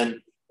love, and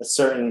then a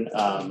certain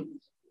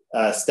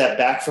step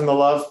back from the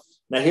love.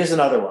 Now, here's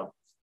another one.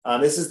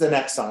 This is the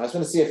next song. I just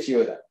want to see a few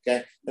of them,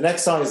 okay? The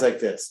next song is like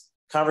this.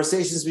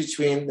 Conversations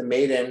between the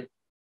maiden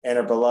and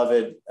her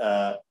beloved,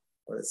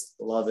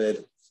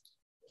 beloved?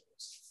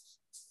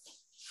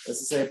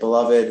 Does it say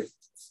beloved?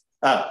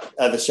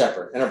 The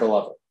shepherd and her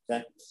beloved,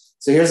 okay?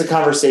 So here's a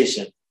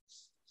conversation.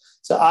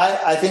 So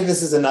I think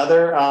this is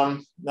another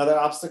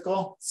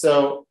obstacle.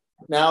 So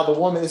now the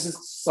woman, this is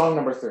song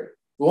number 3.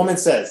 The woman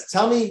says,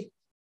 "Tell me,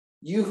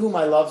 you whom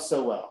I love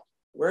so well,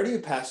 where do you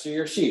pasture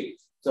your sheep?"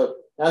 So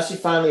now she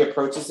finally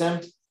approaches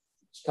him.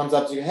 She comes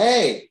up to you,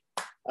 "Hey,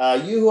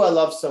 you who I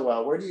love so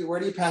well, where do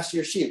you pasture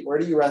your sheep? Where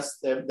do you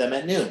rest them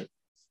at noon?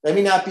 Let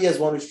me not be as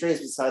one who strays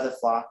beside the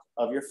flock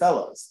of your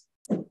fellows."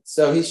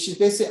 So she's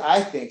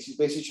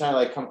basically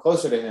trying to come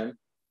closer to him,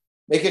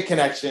 make a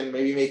connection,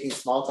 maybe making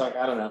small talk.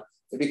 I don't know.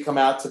 Maybe come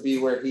out to be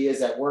where he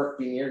is at work,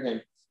 be near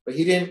him. But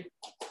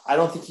I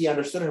don't think he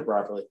understood her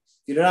properly.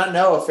 If you do not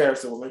know a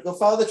Pharisee woman, go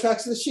follow the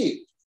tracks of the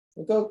sheep.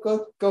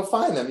 Go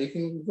find them. You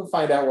can go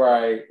find out where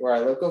I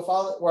live. Go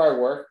follow where I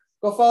work.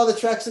 Go follow the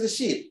tracks of the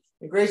sheep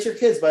and graze your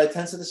kids by the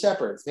tents of the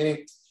shepherds. Meaning,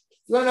 if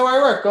you want to know where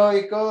I work,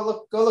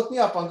 go look me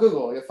up on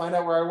Google. You'll find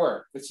out where I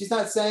work. But she's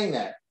not saying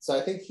that. So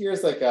I think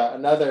here's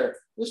another.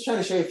 I'm just trying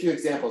to show you a few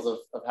examples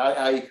of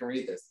how you can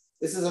read this.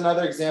 This is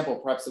another example,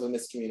 perhaps, of a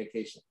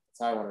miscommunication. That's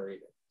how I want to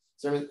read it.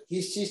 So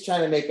she's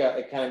trying to make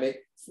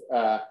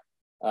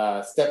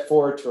step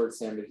forward towards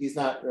him, but he's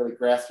not really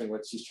grasping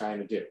what she's trying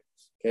to do.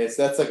 Okay,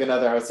 so that's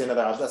another,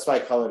 that's why I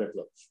colored it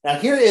blue. Now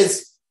here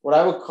is what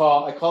I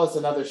call this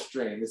another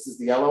string. This is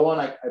the yellow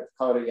one, I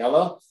colored it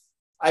yellow.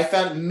 I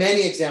found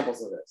many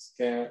examples of this,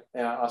 okay,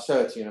 and I'll show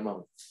it to you in a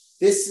moment.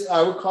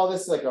 I would call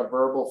this a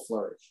verbal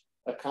flourish.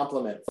 a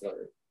compliment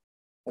flurry.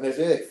 And there's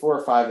maybe like 4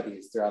 or 5 of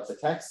these throughout the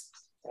text.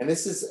 And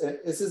this is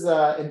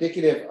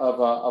indicative of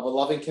a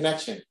loving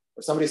connection,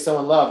 where somebody's so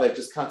in love, they're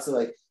just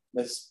constantly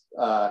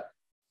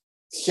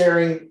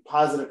sharing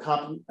positive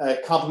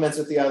compliments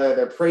with the other.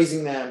 They're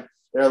praising them.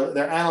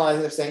 They're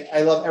analyzing. They're saying,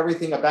 "I love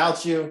everything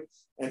about you."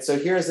 And so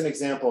here's an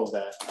example of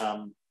that.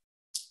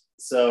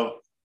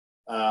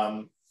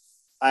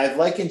 I've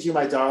likened you,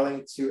 my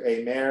darling, to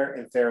a mare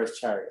in Pharaoh's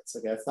chariots.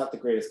 Okay, that's not the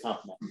greatest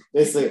compliment.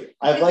 Basically,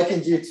 I've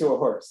likened you to a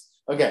horse.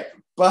 Okay,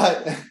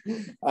 but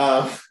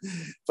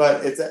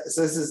it's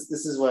so this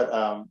is what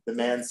the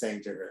man's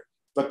saying to her.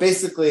 But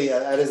basically,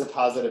 that is a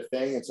positive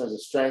thing in terms of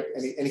strength,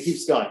 and he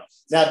keeps going.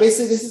 Now,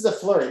 basically, this is a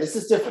flurry. This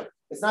is different.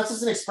 It's not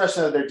just an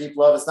expression of their deep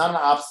love. It's not an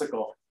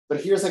obstacle. But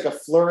here's like a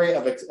flurry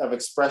of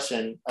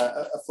expression,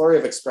 a flurry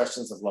of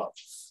expressions of love.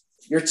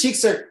 Your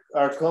cheeks are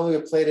calmly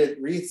with plaited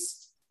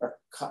wreaths, or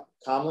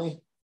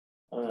calmly?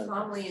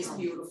 Calmly is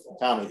beautiful.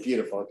 Calmly,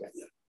 beautiful, okay.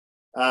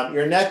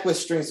 Your neck with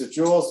strings of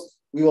jewels.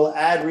 We will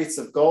add wreaths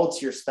of gold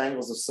to your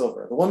spangles of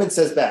silver. The woman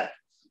says back,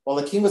 while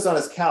the king was on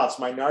his couch,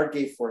 my nard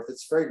gave forth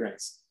its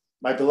fragrance.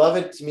 My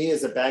beloved to me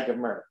is a bag of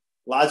myrrh,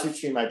 lodged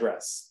between my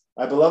breasts.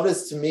 My beloved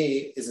is to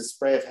me is a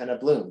spray of henna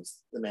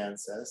blooms, the man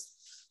says,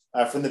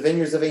 from the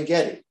vineyards of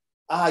En-Gedi.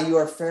 Ah, you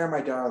are fair, my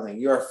darling.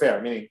 You are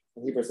fair, meaning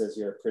in Hebrew says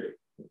you are pretty.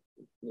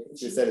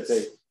 She said it's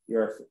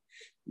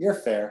you're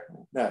fair.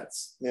 No,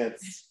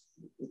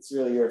 it's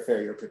really you're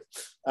fair, you're pretty.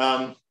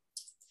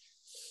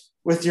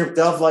 With your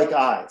dove-like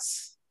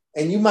eyes.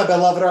 And you, my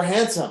beloved, are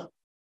handsome.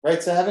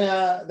 Right? So having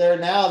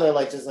they're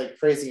like just like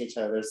praising each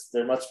other.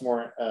 They're much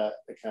more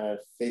kind of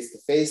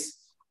face-to-face,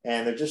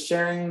 and they're just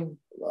sharing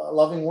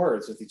loving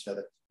words with each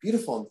other.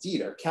 Beautiful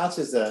indeed. Our couch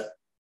is a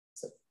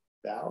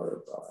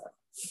bower.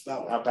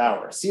 Our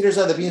bower. Cedars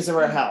are the beams of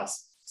our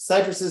house.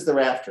 Cypresses the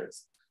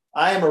rafters.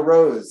 I am a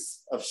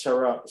rose of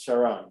Sharon,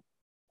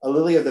 a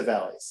lily of the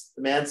valleys.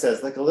 The man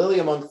says, like a lily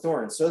among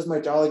thorns, so is my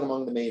darling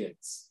among the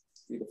maidens.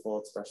 Beautiful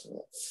expression of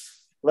that.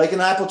 Like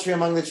an apple tree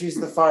among the trees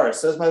of the forest,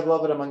 so is my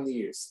beloved among the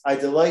youths. I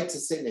delight to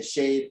sit in his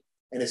shade,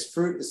 and his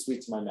fruit is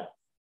sweet to my mouth.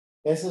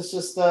 This is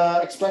just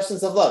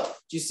expressions of love.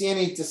 Do you see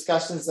any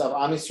discussions of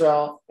Am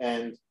Yisrael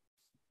and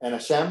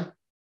Hashem?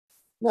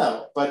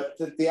 No, but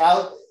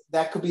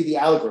that could be the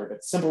allegory,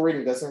 but simple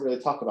reading doesn't really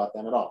talk about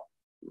them at all.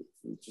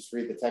 You just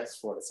read the text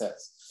for what it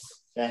says.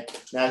 Okay.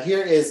 Now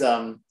here is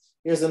I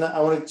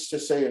want to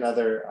just show you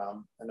another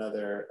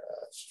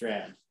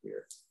strand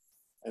here,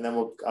 and then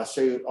I'll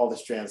show you all the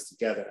strands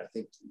together. I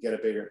think you get a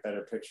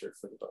better picture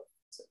for the book.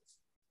 So,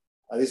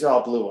 these are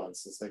all blue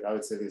ones. It's like I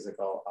would say these are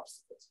all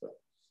obstacles, but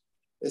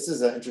this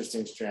is an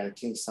interesting strand,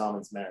 King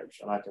Solomon's marriage.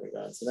 I'm not going to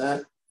go into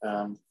that.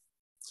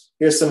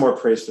 Here's some more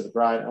praise for the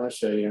bride. I want to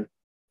show you.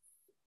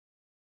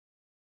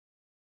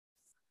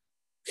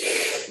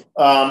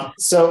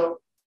 So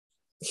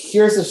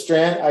here's a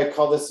strand. I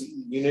call this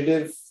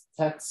unitive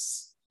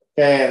text.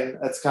 Okay, and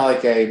that's kind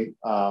of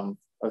like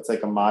it's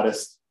like a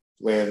modest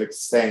way of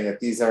saying that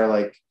these are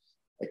like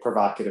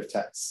provocative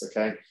texts.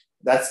 Okay,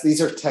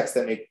 these are texts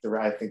that make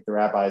I think the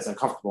rabbis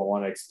uncomfortable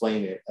want to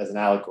explain it as an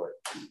allegory.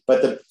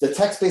 But the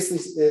text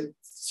basically,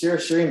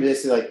 Shirim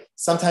basically like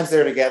sometimes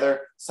they're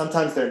together,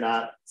 sometimes they're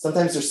not.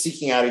 Sometimes they're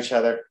seeking out each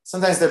other.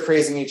 Sometimes they're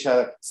praising each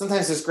other.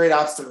 Sometimes there's great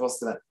obstacles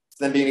to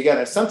them being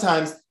together.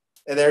 Sometimes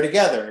they're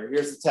together.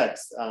 Here's the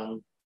text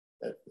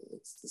that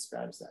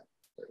describes that.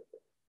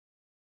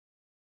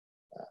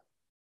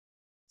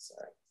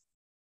 Sorry.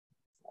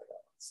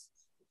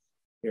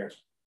 Here.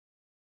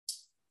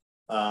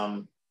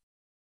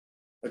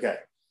 Okay.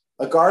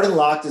 A garden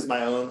locked is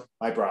my own,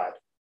 my bride.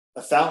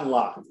 A fountain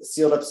locked, a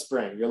sealed up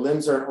spring. Your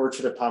limbs are an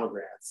orchard of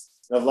pomegranates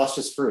and of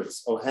luscious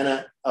fruits,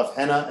 henna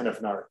and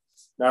of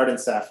nard and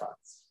saffron.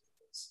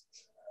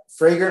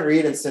 Fragrant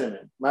reed and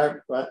cinnamon,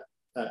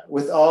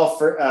 with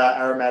all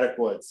aromatic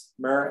woods,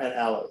 myrrh and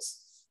aloes.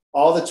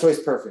 All the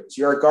choice perfumes.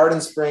 You're a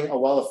garden spring, a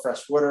well of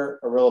fresh water,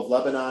 a rill of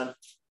Lebanon.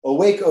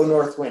 Awake, O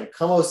north wind,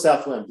 come, O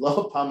south wind, blow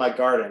upon my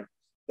garden,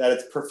 that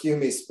its perfume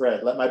may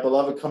spread. Let my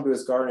beloved come to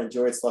his garden and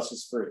enjoy its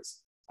luscious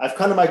fruits. I've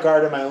come to my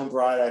garden, my own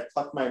bride. I've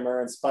plucked my myrrh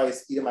and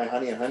spice, eaten my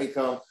honey and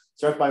honeycomb,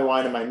 drunk my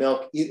wine and my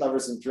milk, eat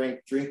lovers and drink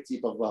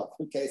deep of love.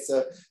 Okay,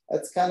 so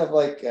that's kind of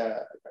like,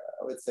 I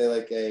would say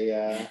like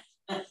a,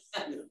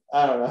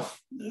 I don't know,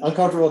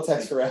 uncomfortable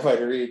text for a rabbi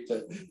to read.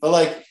 But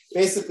like,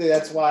 basically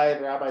that's why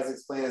the rabbis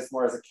explain this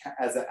more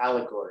as an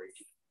allegory.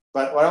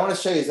 But what I want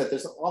to show you is that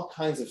there's all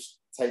kinds of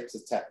types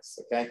of texts,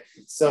 okay?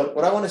 So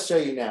what I want to show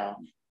you now,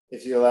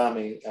 if you allow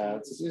me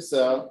to do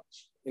so,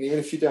 and even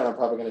if you don't, I'm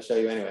probably going to show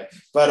you anyway.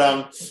 But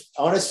I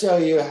want to show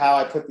you how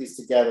I put these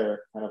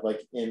together, kind of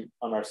like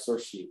on our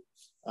source sheet.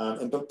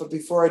 But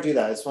before I do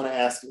that, I just want to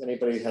ask if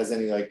anybody has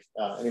any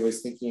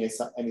anybody's thinking of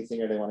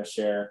anything, or they want to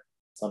share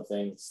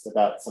something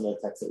about some of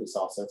the texts that we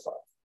saw so far.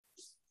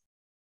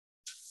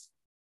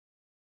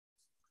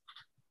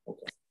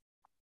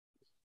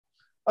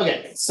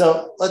 Okay,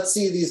 so let's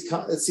see these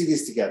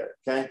together.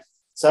 Okay,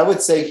 so I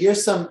would say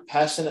here's some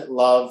passionate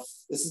love.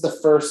 This is the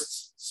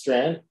first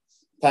strand,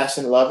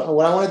 passionate love. And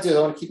what I want to do is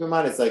I want to keep in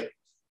mind is like,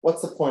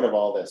 what's the point of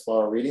all this while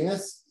we're reading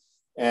this?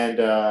 And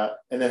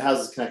then how's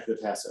this connected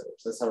to Passover?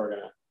 So that's how we're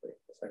gonna.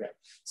 Okay.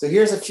 So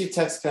here's a few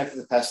texts connected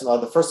to passion law.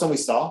 The first one we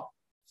saw.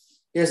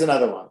 Here's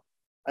another one.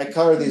 I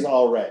color these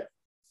all red.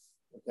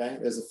 Okay.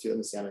 There's a few. Let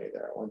me see how many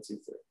there are. 1, 2,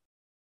 3.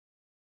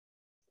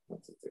 1,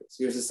 2, 3.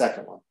 So here's the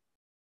second one.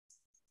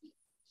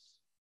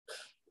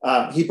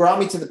 He brought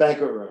me to the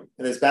banquet room,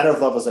 and his banner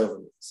of love was over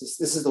me. So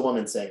this is the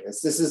woman saying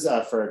this. This is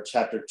for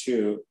chapter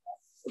 2,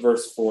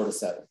 verse 4 to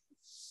 7.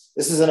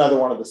 This is another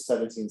one of the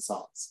 17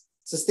 songs.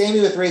 Sustain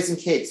me with raisin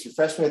cakes,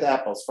 refresh me with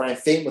apples, for I am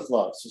faint with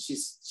love. So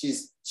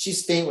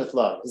she's faint with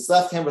love. His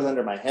left hand was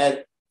under my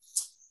head.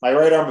 My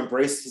right arm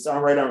embraced, his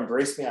right arm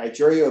embraced me. I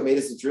adjure you, O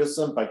maidens of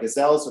Jerusalem, by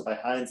gazelles or by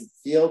hinds in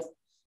the field.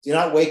 Do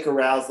not wake or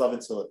rouse love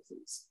until it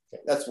please.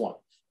 Okay, that's one.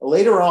 But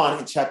later on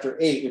in chapter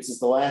 8, which is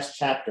the last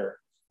chapter,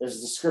 there's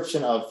a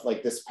description of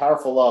like this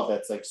powerful love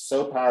that's like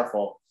so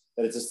powerful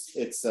that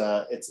it's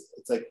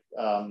like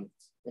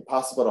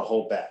impossible to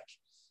hold back.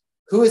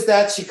 Who is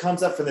that? She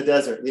comes up from the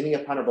desert, leaning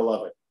upon her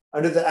beloved.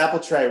 Under the apple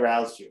tree I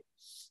roused you.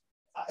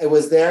 It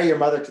was there your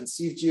mother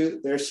conceived you.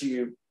 There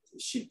she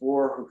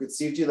bore who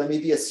conceived you. Let me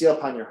be a seal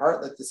upon your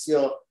heart. Let the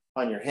seal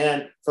upon your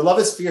hand. For love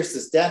is fierce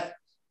as death.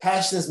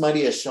 Passion is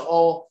mighty as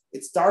Sheol.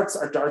 Its darts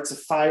are darts of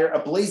fire, a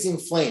blazing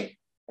flame.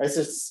 Right?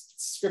 So it's a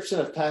description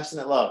of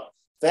passionate love.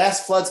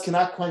 Vast floods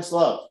cannot quench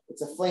love.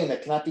 It's a flame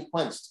that cannot be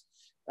quenched.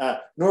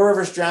 Nor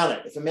rivers drown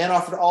it. If a man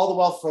offered all the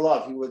wealth for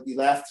love, he would be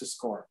laughed to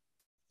scorn.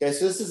 Okay,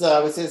 so this is, I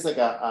would say it's like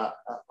a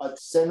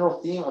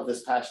general theme of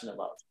this passionate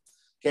love.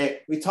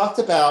 Okay, we talked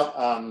about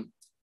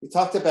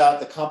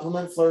the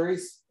compliment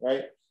flurries,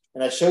 right?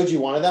 And I showed you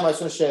one of them. I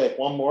just want to show you like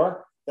one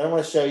more. Then I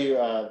want to show you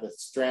the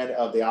strand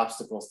of the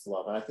obstacles to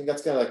love. And I think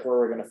that's kind of like where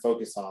we're going to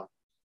focus on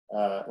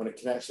when a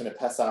connection to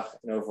Pesach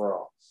and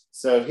overall.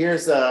 So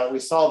here's, we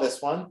saw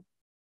this one.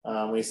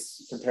 We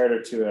compared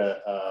her to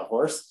a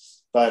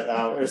horse, but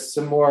there's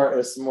some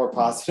more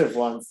positive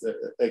ones,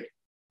 like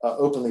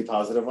openly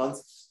positive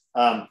ones.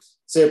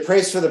 So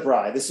praise for the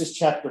bride. This is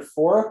chapter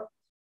 4,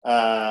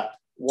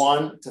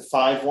 1 to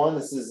 5:1.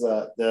 This is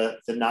the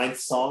 9th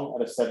song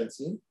out of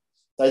 17.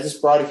 So I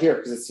just brought it here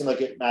because it seemed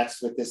like it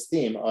matched with this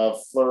theme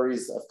of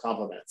flurries of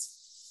compliments.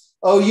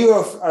 Oh, you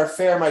are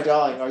fair, my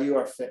darling. Oh, you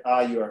are fair. Ah,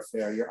 you are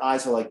fair. Your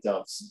eyes are like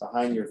doves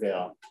behind your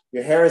veil.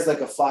 Your hair is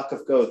like a flock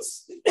of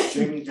goats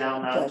streaming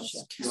down Mount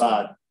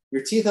Gilad.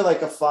 Your teeth are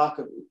like a flock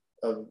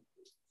of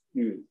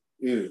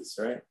ewes,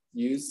 right?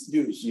 Ewes.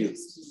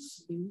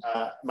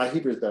 My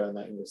Hebrew is better than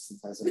my English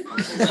sometimes.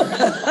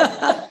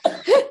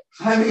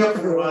 Climbing up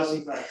from the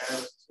washing back.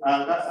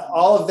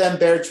 All of them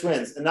bear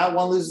twins, and not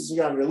one loses a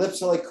young. Your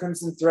lips are like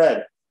crimson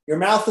thread. Your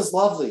mouth is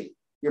lovely.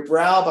 Your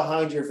brow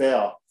behind your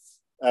veil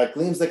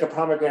gleams like a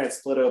pomegranate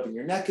split open.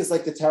 Your neck is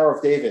like the Tower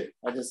of David.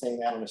 I'm just saying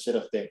that on a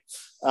shit-up day.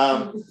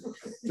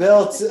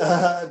 Built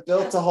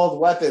to hold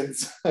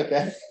weapons.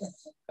 Okay.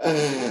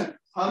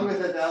 Hung with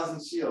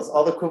 1,000 shields.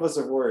 All the quivers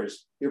of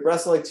warriors. Your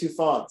breasts are like 2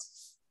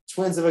 fawns,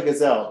 twins of a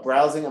gazelle,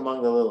 browsing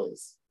among the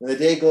lilies. When the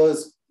day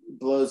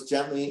blows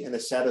gently and the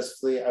shadows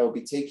flee, I will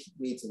be taking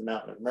me to the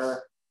mountain of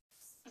myrrh,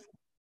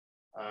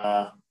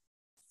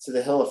 to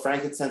the hill of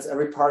frankincense.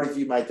 Every part of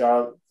you, my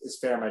darling, is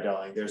fair, my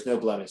darling. There's no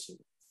blemish in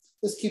you.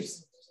 This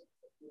keeps.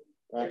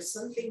 Right? There's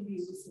something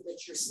beautiful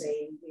that you're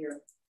saying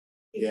here.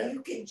 If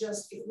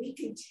we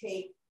can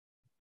take,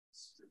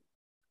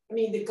 I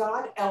mean, the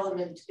God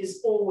element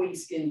is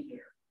always in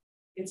here.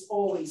 It's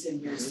always in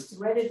here. It's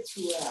threaded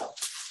throughout.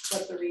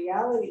 But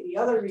the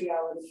other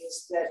reality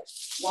is that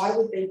why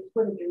would they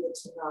put it in the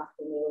Tanakh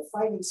when they were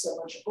fighting so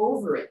much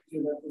over it?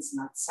 You know, it's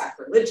not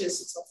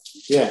sacrilegious.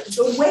 It's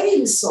the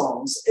wedding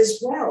songs as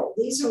well.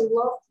 These are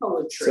love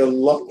poetry.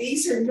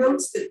 These are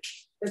notes that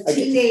the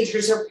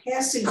teenagers are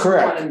passing to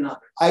one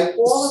another.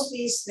 All of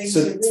these things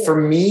are there. For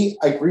me,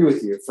 I agree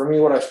with you. For me,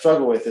 what I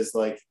struggle with is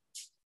like,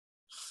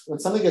 when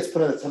something gets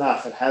put in the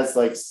Tanakh, it has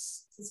like...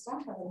 It's got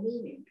to have a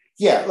meaning.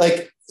 Yeah,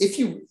 like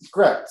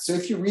correct. So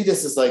if you read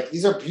this as like,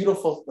 these are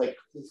beautiful, like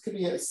it could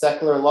be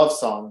secular love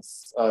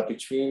songs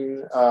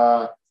between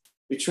a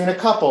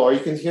couple, or you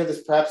can hear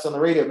this perhaps on the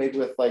radio, maybe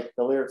with like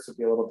the lyrics would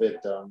be a little bit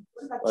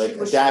like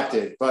Jewish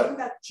adapted. Stuff? But what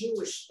about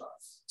Jewish stuff?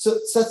 So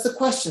that's the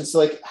question. So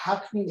like,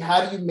 how do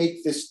you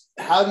make this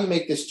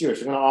Jewish?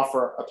 We're going to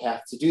offer a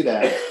path to do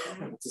that,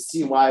 to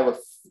see why it would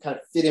kind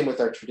of fit in with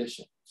our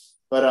tradition.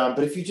 But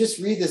if you just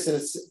read this and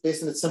it's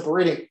based on its simple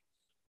reading,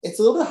 it's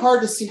a little bit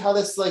hard to see how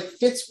this like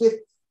fits with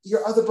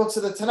your other books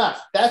of the Tanakh.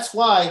 That's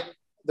why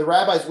the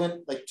rabbis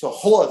went like to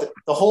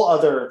the whole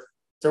other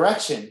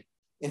direction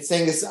in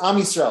saying this is Am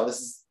Yisrael, this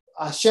is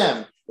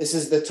Hashem, this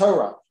is the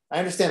Torah. I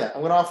understand that.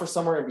 I'm going to offer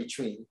somewhere in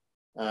between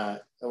as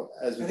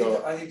we go.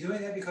 Are they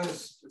doing that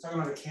because we're talking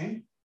about a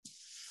king?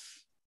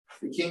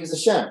 The king is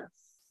Hashem.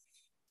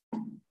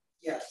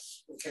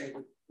 Yes. Okay.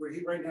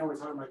 Right now we're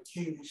talking about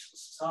King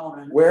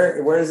Solomon.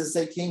 Where does it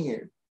say king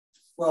here?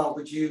 Well,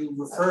 but you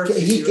refer to...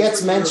 He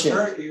gets mentioned.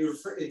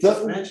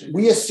 Mentioned.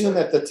 We assume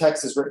that the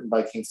text is written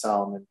by King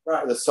Solomon.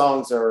 Right. The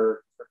songs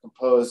are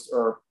composed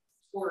or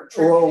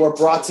were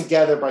brought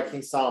together by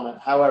King Solomon.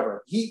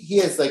 However,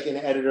 he is like an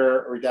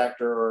editor, a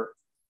redactor, or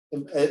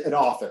an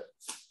author.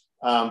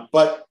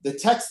 But the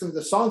text,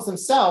 the songs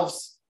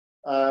themselves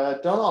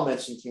don't all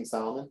mention King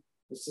Solomon.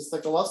 It's just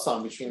like a love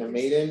song between a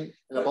maiden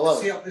and a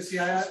beloved. See,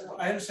 I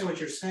understand what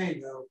you're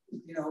saying, though.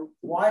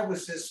 Why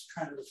was this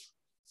kind of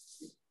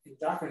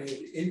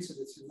indoctrinated into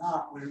the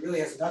Tanakh when it really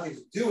has nothing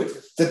to do with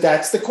it?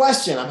 That's the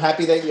question. I'm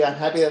happy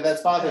that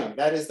that's bothering you.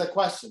 That is the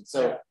question.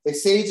 So the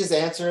sage's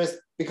answer is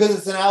because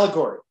it's an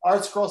allegory.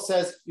 Art Scroll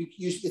says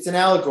it's an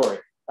allegory.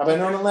 Rabbi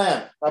Norman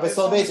Lamb, Rabbi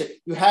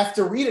Soloveitchik, you have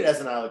to read it as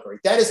an allegory.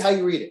 That is how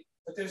you read it.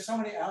 But there's so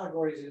many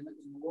allegories in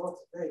the world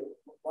today.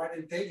 Why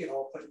didn't they get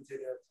all put into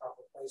their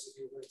proper place if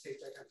you were going to take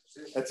that kind of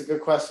position? That's a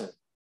good question.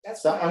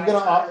 That's so I'm going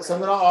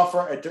to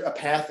offer a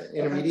path, an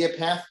intermediate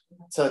path,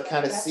 to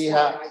kind of see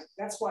how.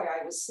 That's why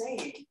I was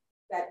saying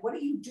that. What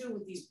do you do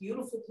with these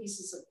beautiful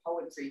pieces of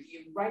poetry? Do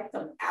you write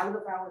them out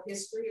of our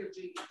history, or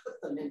do you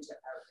put them into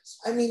our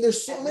history? I mean,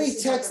 there's so many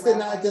texts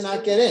that did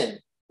not get in.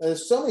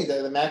 There's so many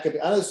the Maccabee.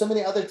 I know there's so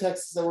many other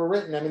texts that were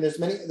written. I mean, there's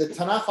many. The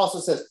Tanakh also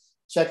says,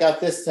 check out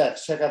this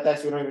text, check out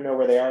that. We don't even know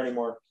where they are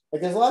anymore.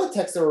 Like there's a lot of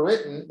texts that were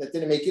written that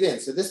didn't make it in.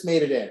 So this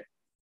made it in.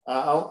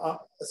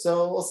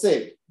 So we'll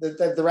see.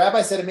 The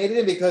rabbi said it made it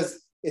in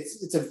because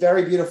it's a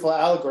very beautiful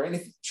allegory. And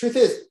the truth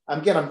is,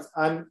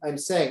 I'm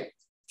saying,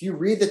 if you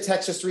read the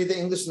text, just read the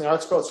English and the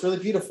Art Scroll, it's really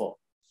beautiful.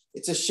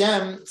 It's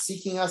Hashem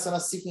seeking us and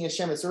us seeking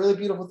Hashem. It's a really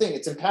beautiful thing.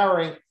 It's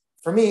empowering.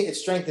 For me, it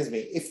strengthens me.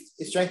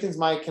 It strengthens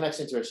my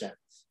connection to Hashem.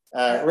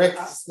 Rick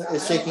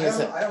is shaking his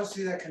head. I don't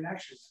see that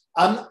connection.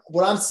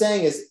 What I'm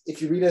saying is,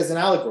 if you read it as an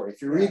allegory,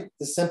 if you read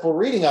the simple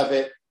reading of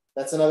it,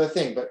 that's another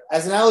thing. But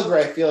as an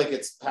allegory, I feel like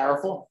it's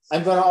powerful.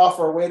 I'm going to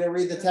offer a way to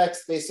read the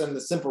text based on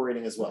the simple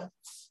reading as well.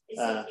 It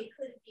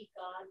could be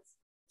God's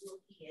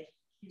looking at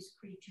his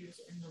creatures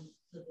and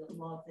the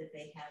love that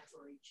they have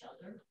for each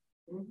other.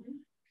 Mm-hmm.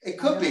 It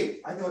could be.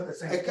 I know what the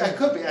same. It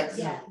could be.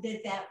 Yeah,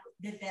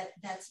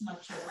 that's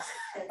not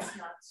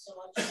so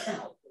much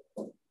about.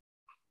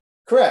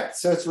 Correct.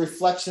 So it's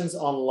reflections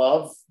on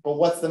love, but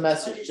what's the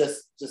message?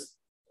 Just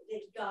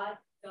that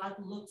God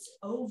looks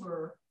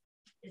over.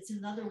 It's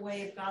another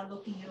way of God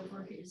looking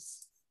over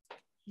his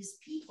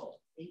people.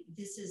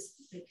 This is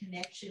the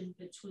connection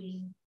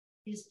between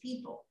his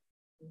people,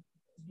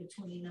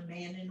 between a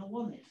man and a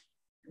woman.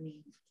 I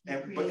mean, he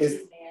created a man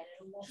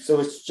and a woman. So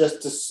it's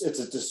just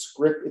it's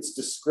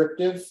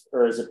descriptive,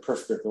 or is it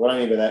prescriptive? What I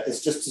mean by that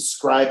is just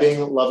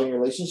describing loving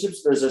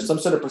relationships, or is there some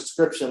sort of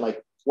prescription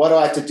like what do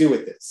I have to do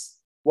with this?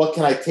 What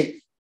can I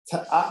take?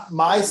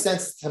 My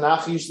sense,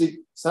 Tanach is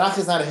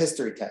not a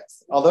history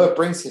text, although it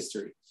brings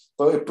history.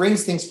 But it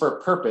brings things for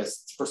a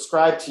purpose to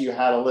prescribe to you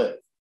how to live.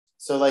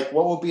 So, like,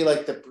 what would be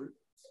like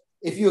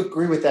if you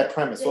agree with that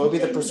premise, what would be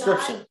the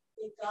prescription?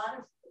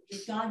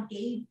 God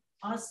gave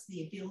us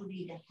the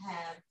ability to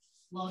have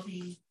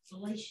loving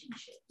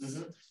relationships.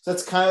 Mm-hmm. So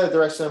that's kind of the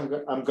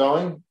direction I'm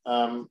going.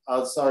 I'll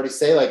just already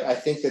say, like, I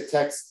think the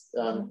text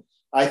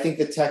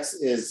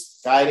is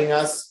guiding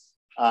us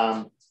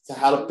to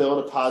how to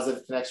build a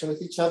positive connection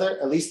with each other.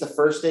 At least the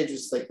first stage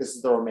is like, this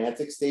is the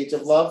romantic stage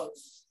of love.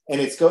 And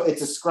it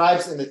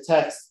describes in the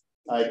text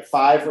like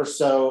 5 or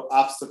so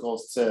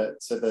obstacles to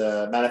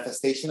the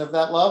manifestation of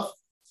that love.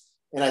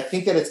 And I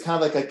think that it's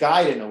kind of like a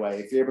guide in a way,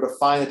 if you're able to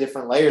find the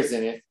different layers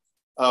in it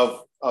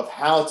of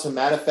how to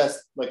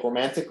manifest like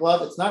romantic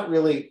love. It's not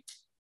really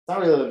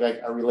like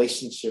a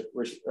relationship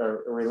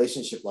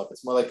love.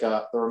 It's more like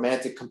the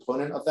romantic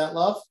component of that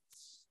love.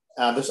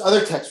 There's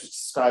other texts which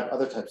describe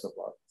other types of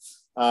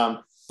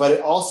love. But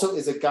it also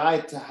is a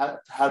guide to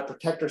how to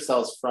protect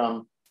ourselves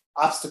from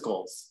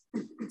obstacles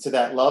to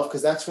that love,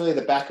 because that's really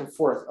the back and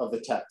forth of the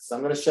text. So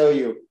I'm going to show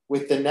you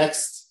with the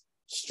next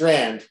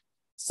strand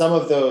some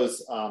of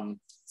those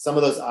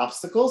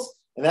obstacles,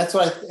 and that's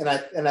what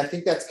I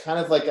think that's kind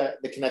of like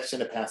the connection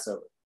to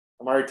Passover.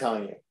 I'm already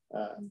telling you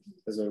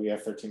because we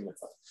have 13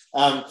 minutes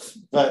left.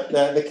 But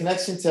the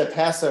connection to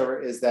Passover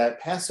is that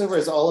Passover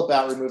is all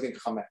about removing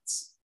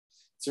chametz.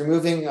 It's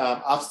removing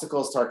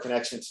obstacles to our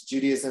connection to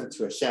Judaism,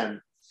 to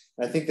Hashem.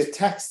 And I think the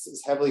text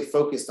is heavily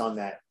focused on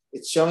that.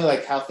 It's showing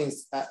like how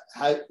things,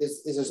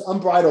 there's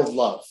unbridled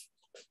love.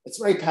 It's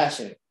very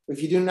passionate.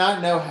 If you do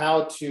not know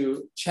how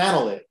to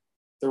channel it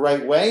the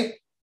right way,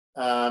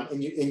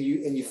 and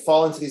you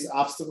fall into these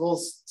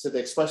obstacles to the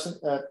expression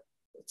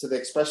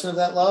of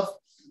that love,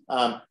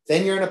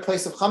 then you're in a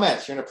place of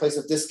chametz. You're in a place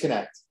of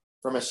disconnect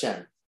from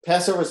Hashem.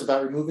 Passover is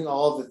about removing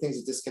all of the things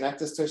that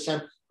disconnect us to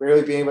Hashem,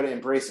 really being able to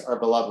embrace our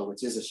beloved,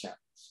 which is Hashem.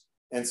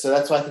 And so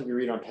that's why I think we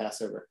read on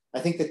Passover. I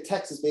think the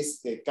text is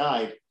basically a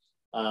guide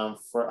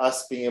for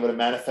us being able to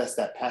manifest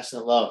that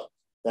passionate love,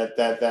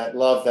 that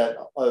love that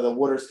the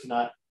waters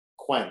cannot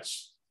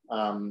quench.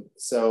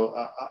 So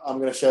I'm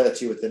going to show that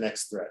to you with the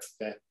next thread,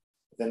 okay?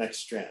 The next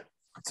strand.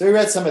 So we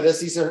read some of this.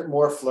 These are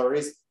more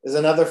flurries. There's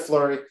another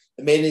flurry.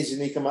 The maiden is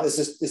unique.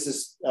 This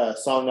is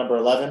song number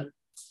 11.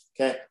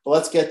 Okay, but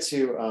let's get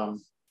to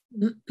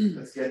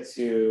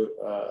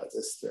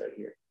this thread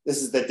here.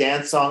 This is the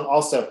dance song.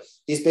 Also,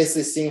 he's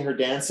basically seeing her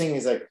dancing.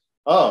 He's like,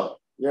 "Oh,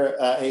 you're."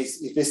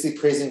 He's basically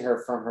praising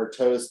her from her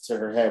toes to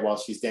her head while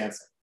she's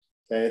dancing.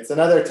 Okay, it's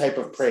another type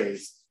of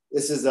praise.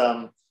 This is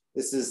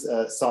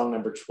song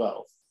number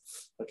 12.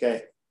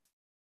 Okay.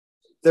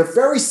 They're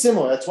very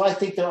similar. That's why I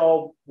think they're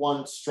all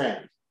one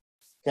strand.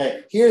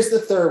 Okay. Here's the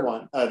third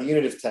one, the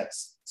unitive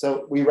text.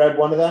 So we read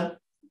one of them.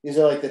 These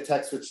are like the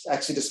texts which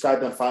actually describe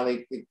them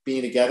finally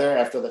being together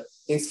after the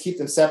things keep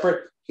them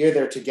separate. Here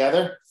they're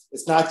together.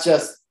 It's not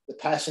just the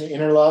passionate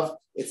inner love.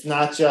 It's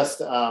not just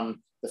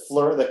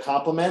the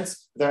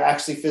compliments. They're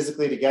actually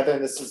physically together.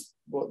 And this is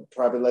what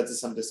probably led to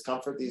some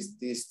discomfort,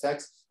 these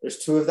texts. There's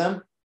two of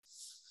them.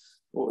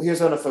 Well, here's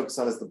what I want to focus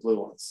on is the blue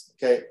ones.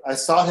 Okay. I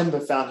sought him,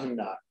 but found him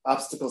not.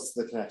 Obstacles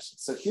to the connection.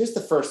 So here's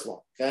the first one.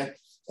 Okay.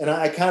 And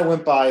I kind of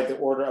went by the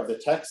order of the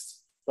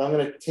text, but I'm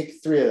going to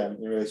take three of them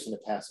in relation to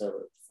Passover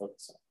to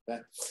focus on.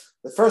 Okay.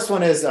 The first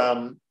one is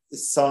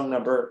song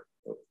number.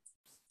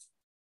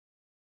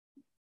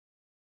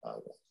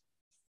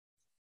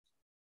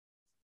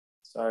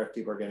 Sorry if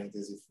people are getting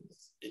dizzy from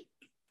this.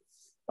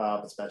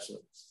 Bob, especially.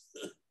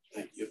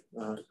 Thank you.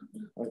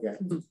 Okay.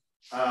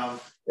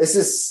 This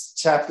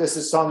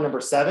is song number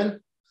 7. Okay,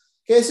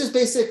 this is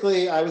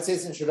basically, I would say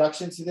it's an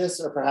introduction to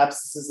this, or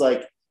perhaps this is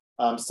like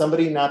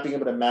somebody not being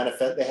able to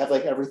manifest. They have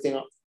like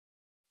everything.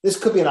 This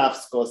could be an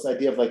obstacle. This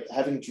idea of like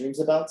having dreams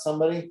about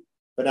somebody,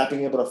 but not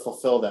being able to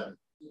fulfill them.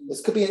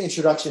 This could be an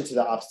introduction to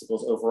the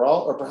obstacles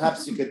overall, or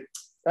perhaps we can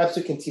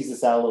tease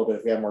this out a little bit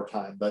if we have more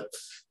time. But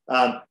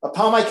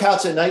upon my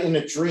couch at night in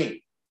a dream.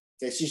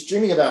 Okay, she's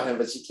dreaming about him,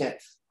 but she can't.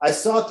 I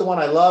sought the one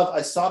I love.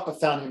 I sought, but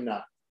found him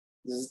not.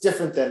 This is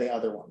different than the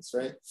other ones,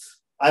 right?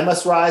 I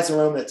must rise and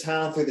roam the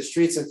town through the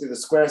streets and through the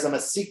squares. I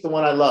must seek the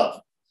one I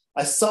love.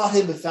 I sought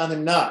him, but found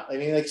him not. I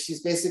mean, like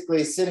she's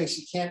basically sitting.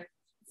 She can't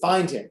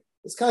find him.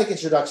 It's kind of like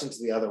introduction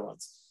to the other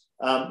ones.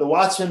 The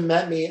watchman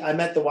met me. I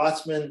met the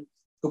watchman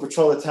who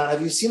patrolled the town.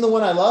 Have you seen the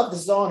one I love?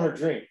 This is all in her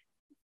dream.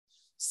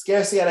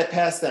 Scarcely had I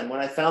passed them when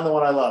I found the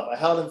one I love. I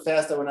held him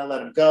fast. I would not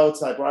let him go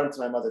till I brought him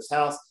to my mother's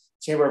house,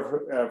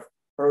 chamber of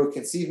her who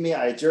conceived me.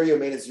 I adjure you,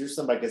 made in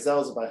Jerusalem by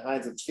gazelles or by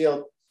hinds of the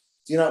field.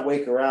 Do not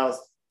wake, arouse,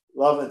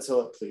 love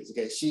until it please.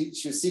 Okay, she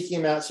was seeking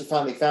him out. She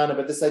finally found him.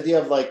 But this idea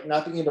of like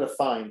not being able to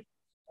find,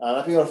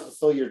 not being able to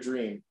fulfill your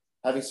dream,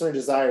 having certain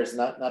desires,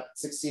 not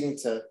succeeding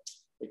to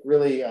like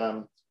really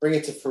bring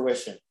it to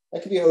fruition.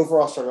 That could be an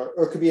overall struggle,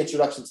 or it could be an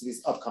introduction to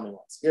these upcoming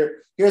ones.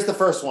 Here's the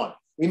first one.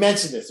 We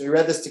mentioned this. We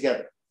read this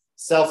together.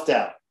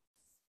 Self-doubt.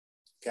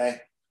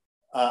 Okay.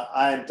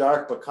 I am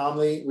dark but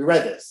calmly. We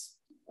read this.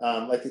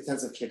 Like the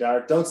tents of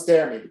Kedar. Don't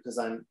stare at me because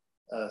I'm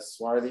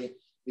swarthy,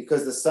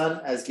 because the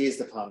sun has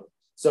gazed upon me.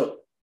 So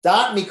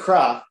Dat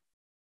Mikra,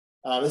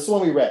 this is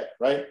one we read,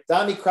 right?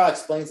 Dat Mikra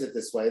explains it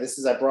this way.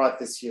 I brought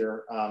this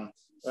here.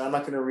 But I'm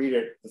not going to read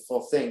it, the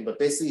full thing, but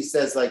basically he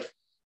says like,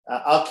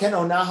 like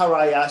I'm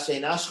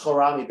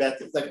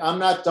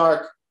not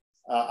dark.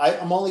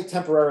 I'm only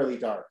temporarily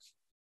dark.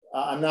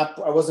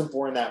 I wasn't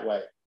born that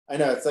way. I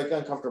know it's like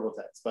uncomfortable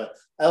text, but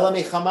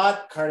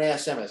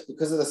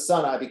because of the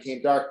sun, I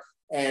became dark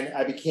and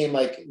I became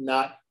like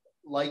not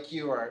like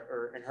you,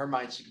 or in her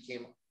mind, she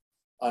became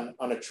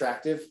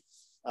unattractive.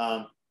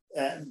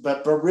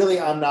 But really,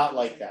 I'm not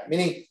like that.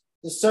 Meaning,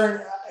 she's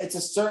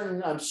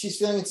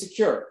feeling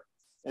insecure,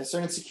 and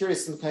certain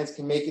insecurities sometimes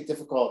can make it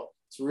difficult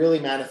to really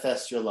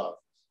manifest your love.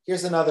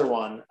 Here's another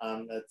one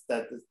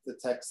that the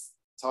text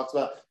talks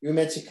about. You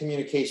mentioned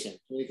communication.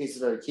 Communication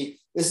is very key.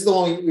 This is the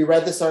one we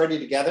read this already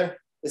together.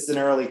 This is an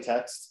early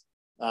text,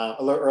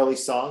 early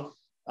song.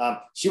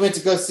 She went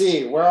to go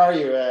see, where are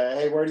you?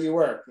 Hey, where do you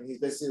work? And he's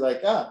basically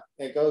like,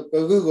 hey, go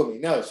Google me.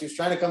 No, she was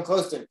trying to come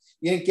close to him.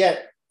 You didn't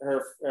get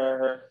her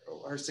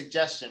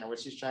suggestion or what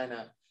she's trying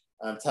to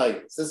tell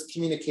you. So this is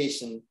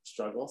communication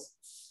struggles.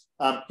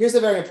 Here's a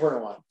very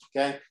important one,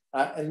 okay?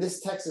 And this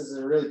text is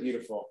really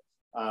beautiful.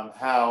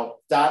 How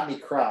Dat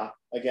Mikra,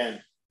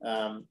 again,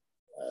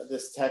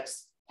 this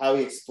text, how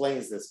he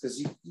explains this, because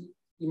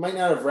you might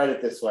not have read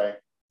it this way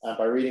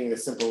by reading the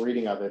simple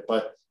reading of it,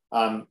 but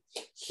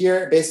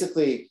here,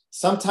 basically,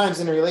 sometimes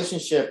in a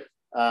relationship,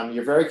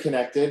 you're very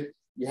connected,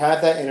 you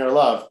have that inner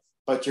love,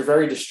 but you're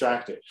very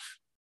distracted.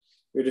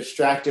 You're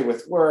distracted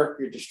with work,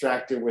 you're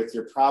distracted with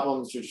your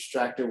problems, you're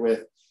distracted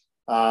with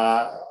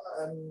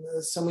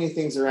so many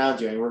things around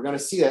you. And we're going to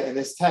see that in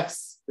this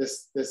text,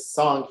 this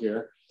song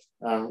here.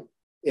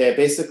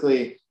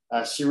 Basically,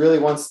 he really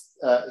wants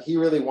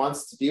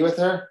to be with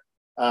her,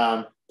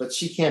 but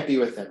she can't be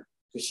with him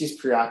because she's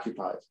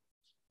preoccupied.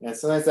 And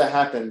sometimes that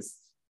happens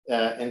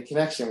in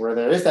connection where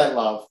there is that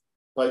love,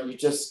 but you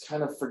just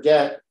kind of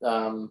forget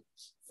to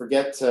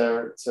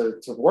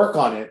work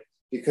on it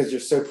because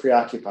you're so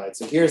preoccupied.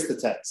 So here's the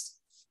text.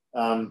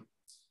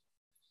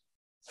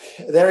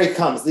 There he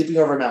comes, leaping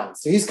over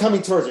mountains. So he's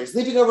coming towards her. He's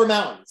leaping over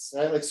mountains,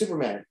 right? Like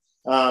Superman.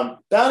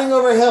 Bounding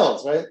over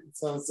hills, right?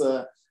 Sounds,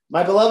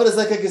 my beloved is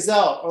like a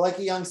gazelle or like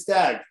a young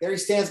stag. There he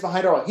stands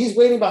behind her wall. He's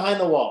waiting behind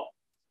the wall,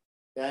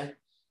 okay?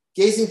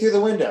 Gazing through the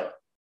window,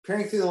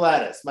 peering through the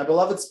lattice. My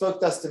beloved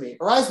spoke thus to me.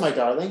 Arise, my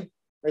darling.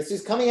 Right? So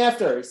he's coming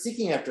after her. He's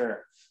seeking after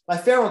her. My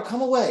fair one,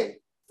 come away.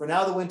 For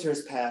now the winter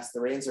has passed.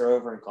 The rains are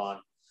over and gone.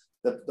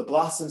 The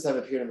blossoms have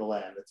appeared in the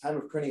land. The time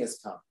of pruning has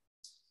come.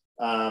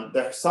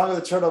 The song of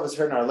the turtle was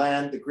heard in our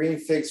land. The green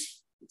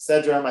figs,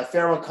 etc. My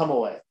fair one, come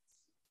away.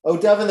 "O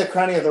dove in the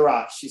cranny of the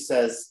rock," she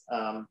says.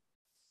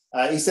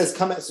 He says,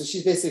 "Come." So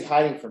she's basically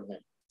hiding from him.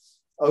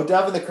 "O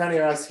dove in the cranny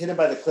of the rock, hidden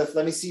by the cliff.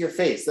 Let me see your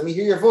face. Let me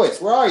hear your voice.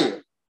 Where are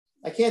you?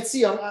 I can't see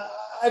you.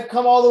 I've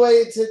come all the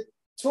way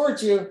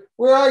towards you.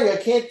 Where are you? I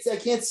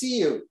can't see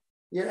you.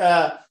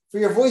 For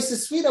your voice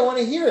is sweet. I want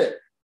to hear it,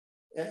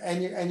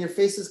 and your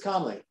face is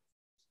calmly."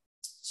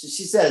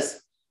 She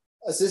says,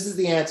 so this is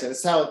the answer. This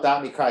is how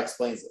Dot Mikra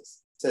explains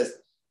this. It says,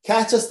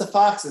 "Catch us the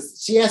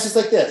foxes." She answers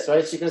like this,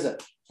 right? She goes,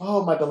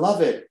 "Oh, my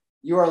beloved,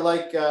 you are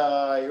like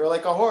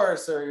a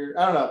horse, or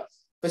I don't know."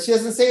 But she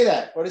doesn't say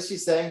that. What does she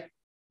say?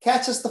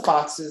 "Catch us the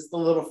foxes, the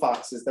little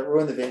foxes that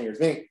ruin the vineyards."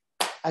 Meaning,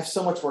 I have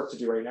so much work to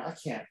do right now. I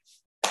can't.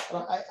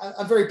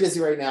 I'm very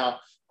busy right now.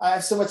 I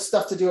have so much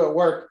stuff to do at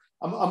work.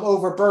 I'm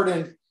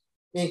overburdened.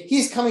 I mean,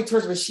 he's coming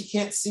towards her, but she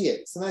can't see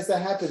it. Sometimes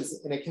that happens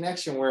in a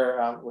connection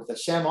where with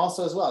Hashem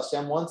also as well.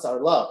 Hashem wants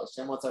our love.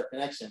 Hashem wants our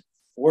connection.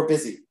 We're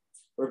busy.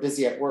 We're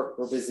busy at work.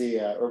 We're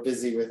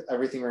busy with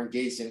everything we're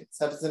engaged in. It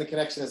happens in a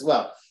connection as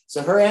well.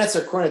 So her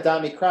answer, according to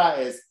Dot Mikra,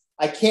 is,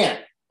 I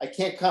can't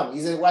come. He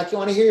said, "Well, I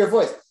want to hear your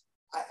voice.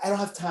 I don't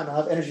have time. I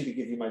don't have energy to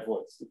give you my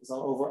voice because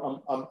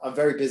I'm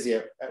very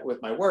busy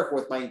with my work,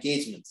 with my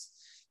engagements."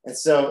 And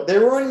so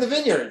they're ruining the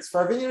vineyards.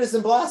 For our vineyard is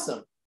in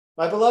blossom.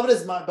 My beloved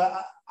is mine,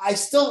 but I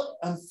still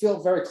feel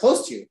very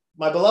close to you.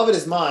 My beloved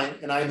is mine,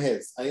 and I'm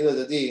his. Ani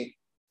l'dadi.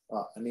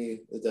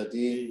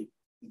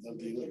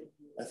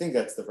 I think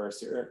that's the verse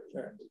here.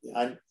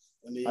 My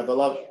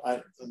beloved.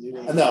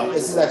 No,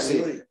 this is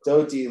actually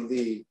Dodi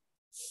Li.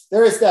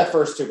 There is that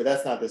verse too, but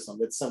that's not this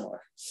one. It's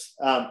similar.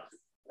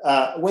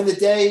 When the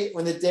day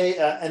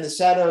and the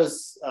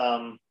shadows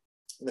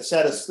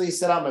flee,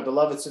 set out my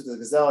beloved swift as a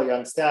gazelle, a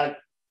young stag,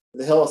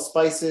 the hill of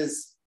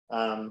spices.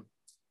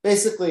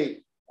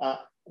 Basically,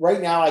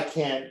 right now I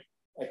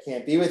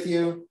can't be with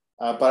you,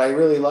 but I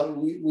really love.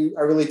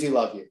 I really do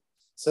love you.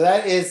 So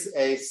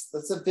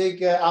that's a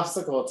big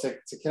obstacle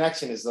to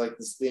connection, is like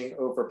this being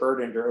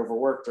overburdened or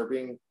overworked or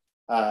being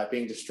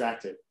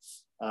distracted.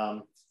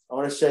 I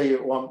want to show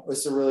you one.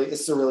 It's a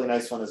really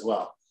nice one as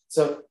well.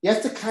 So you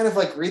have to kind of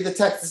like read the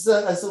text. This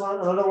is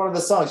another one of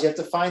the songs. You have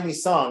to find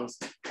these songs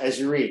as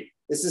you read.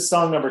 This is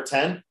song number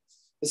 10.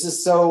 This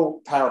is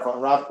so powerful.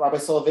 And Rabbi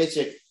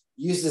Soloveitchik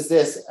uses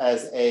this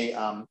as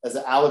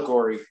an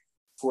allegory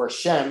for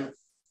Hashem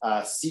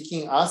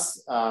seeking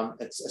us.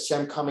 It's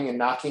Hashem coming and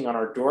knocking on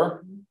our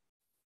door.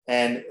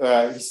 And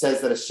he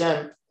says that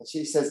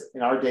she says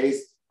in our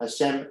days,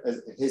 Hashem,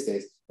 in his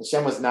days,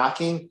 Hashem was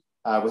knocking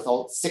with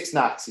all 6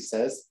 knocks, he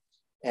says.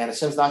 And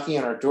Hashem's knocking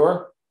on our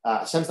door.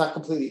 Hashem's not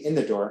completely in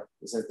the door.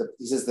 He says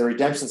the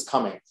redemption's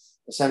coming.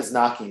 Hashem's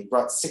knocking. He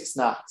brought 6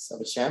 knocks of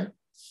Hashem.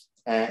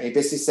 And he's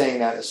basically saying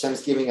that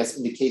Hashem's giving us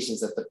indications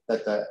that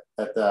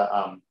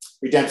the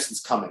redemption's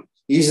coming.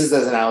 He uses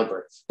it as an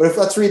allegory. But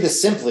let's read this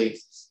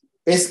simply.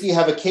 Basically, you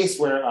have a case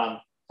where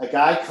a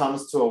guy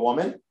comes to a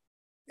woman,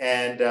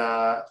 and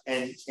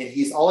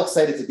he's all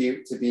excited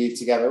to be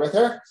together with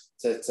her,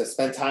 to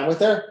spend time with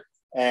her,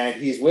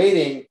 and he's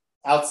waiting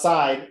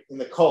outside in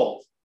the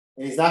cold,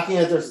 and he's knocking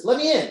at the door. Says, "Let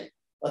me in."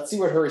 Let's see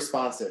what her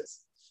response is.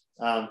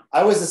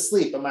 "I was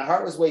asleep, but my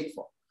heart was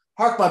wakeful.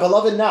 Hark, my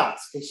beloved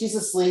knocks." Okay, she's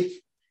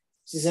asleep.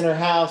 She's in her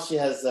house. She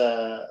has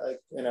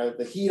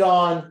the heat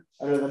on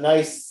under the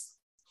nice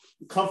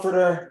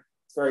comforter.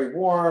 It's very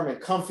warm and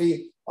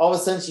comfy. All of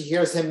a sudden, she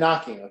hears him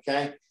knocking.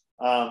 Okay,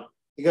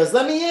 he goes,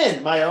 "Let me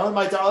in, my own,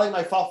 my darling,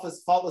 my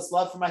faultless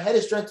love. For my head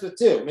is drenched with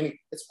dew." Meaning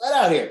it's wet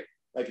out here. It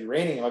might be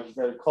raining. It might be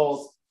very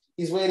cold.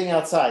 He's waiting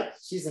outside.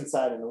 She's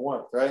inside in the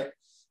warmth, right?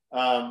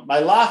 "My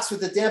locks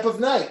with the damp of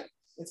night.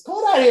 It's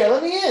cold out here.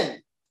 Let me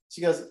in."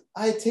 She goes,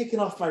 "I had taken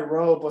off my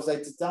robe. Was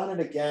I done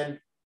it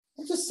again?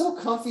 I'm just so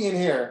comfy in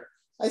here.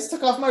 I just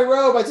took off my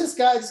robe. I just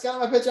got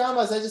my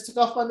pajamas. I just took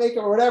off my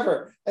makeup or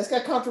whatever. I just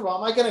got comfortable.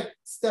 Am I going to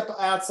step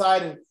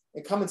outside and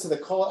come into the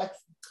cold?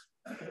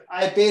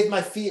 I bathed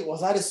my feet.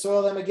 Was I to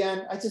soil them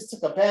again? I just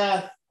took a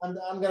bath. I'm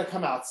going to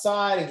come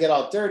outside and get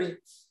all dirty."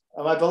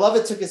 My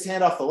beloved took his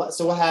hand off the latch.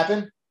 So what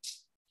happened?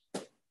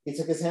 He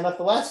took his hand off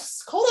the latch.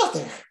 It's cold out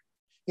there.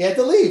 He had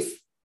to leave.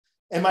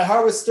 And my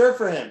heart was stirred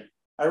for him.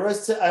 All right.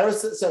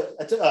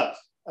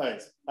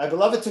 My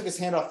beloved took his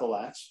hand off the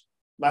latch.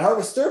 My heart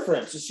was stirred for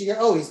him. So she,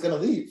 he's going to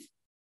leave,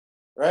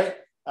 right?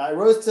 I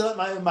rose to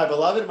my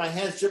beloved. My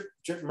hands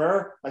drip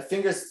myrrh. My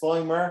fingers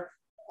flowing myrrh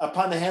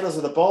upon the handles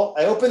of the bowl.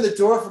 I opened the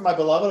door for my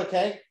beloved.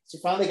 Okay, she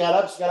finally got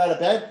up. She got out of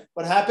bed.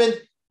 What happened?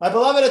 My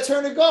beloved had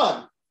turned and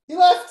gone. He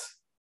left,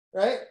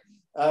 right?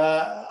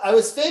 I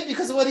was faint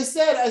because of what he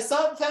said. I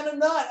saw him, found him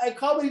not. I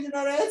called, but he did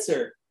not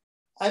answer.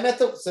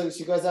 So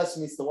she goes out, she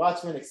meets the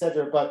watchman,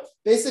 etc. But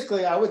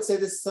basically, I would say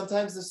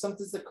sometimes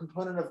there's a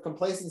component of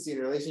complacency in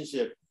a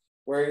relationship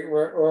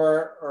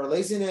or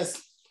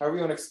laziness, however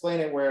you want to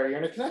explain it, where you're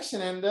in a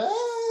connection and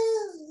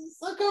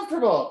it's not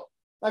comfortable.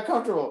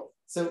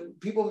 So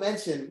people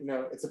mention,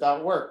 it's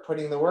about work,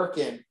 putting the work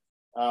in.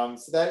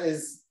 So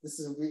this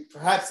is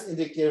perhaps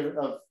indicative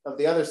of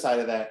the other side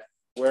of that,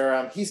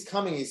 where he's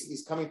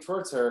coming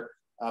towards her,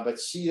 but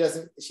she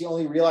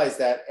only realized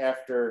that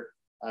after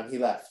he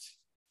left.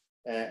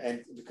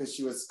 and because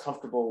she was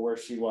comfortable where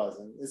she was.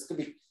 And this could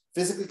be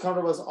physically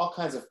comfortable, as all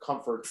kinds of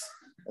comforts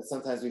that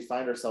sometimes we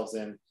find ourselves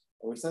in, and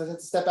we sometimes have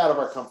to step out of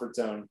our comfort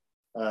zone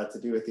to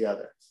be with the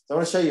other. So I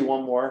want to show you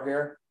one more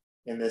here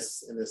in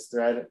this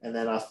thread, and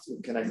then I'll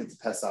connect it to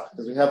Pesach,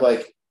 because we have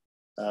like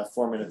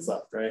 4 minutes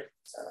left, right?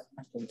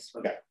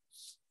 Okay.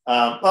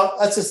 Well,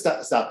 let's just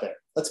stop there.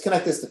 Let's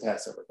connect this to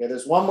Passover. Okay,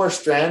 there's one more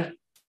strand,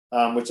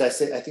 which I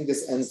think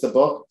this ends the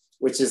book,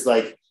 which is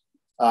like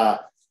the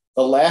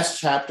last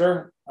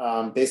chapter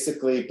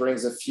basically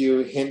brings a few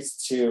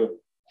hints to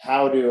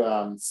how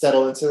to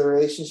settle into the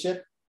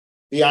relationship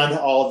beyond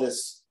all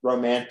this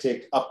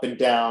romantic up and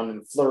down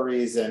and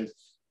flurries and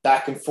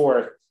back and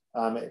forth.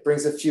 It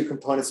brings a few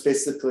components,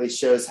 basically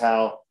shows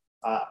how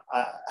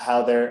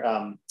they're,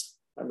 I'm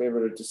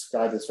able to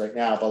describe this right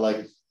now, but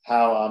like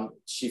how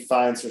she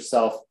finds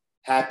herself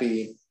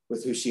happy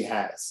with who she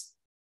has.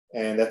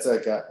 And that's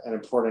like an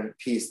important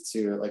piece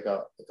to like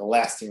a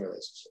lasting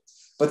relationship.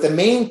 But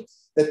the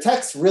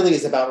text really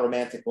is about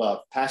romantic love,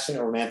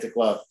 passionate romantic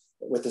love,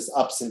 with its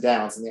ups and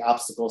downs and the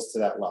obstacles to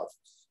that love.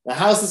 Now,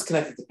 how is this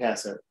connected to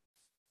Passover?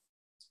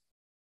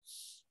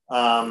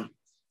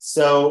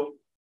 So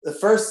the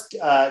first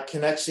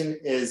connection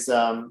is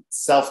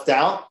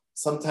self-doubt.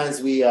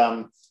 Sometimes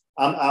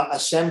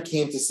Hashem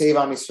came to save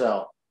Am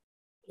Yisrael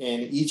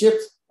in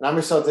Egypt, and Am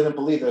Yisrael didn't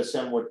believe that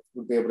Hashem would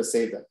be able to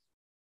save them,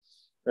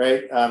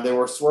 right? They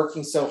were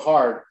working so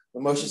hard.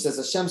 When Moshe says,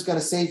 Hashem's going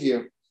to save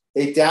you,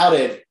 they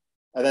doubted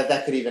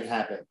that could even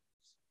happen.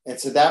 And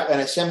so and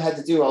Hashem had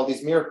to do all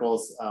these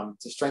miracles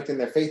to strengthen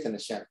their faith in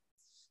Hashem.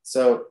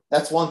 So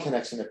that's one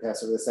connection to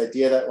Passover, this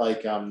idea that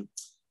like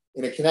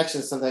in a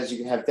connection, sometimes you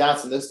can have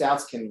doubts, and those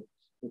doubts can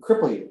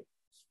cripple you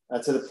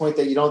to the point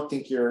that you don't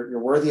think you're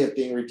worthy of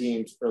being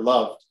redeemed or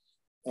loved.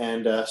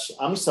 And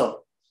Am Yisrael,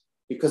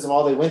 because of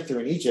all they went through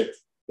in Egypt,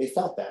 they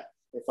felt that.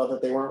 They felt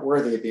that they weren't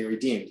worthy of being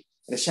redeemed.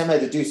 And Hashem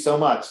had to do so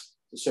much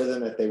to show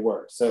them that they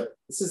were. So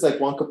this is like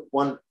one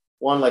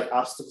like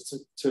obstacle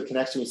to a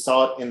connection. We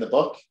saw it in the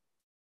book,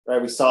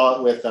 right? We saw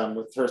it with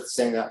her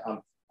saying that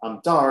I'm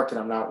dark and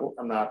I'm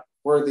not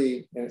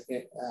worthy, and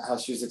how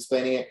she was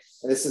explaining it.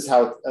 And this is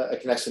how a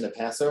connection to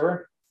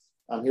Passover.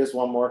 Here's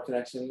one more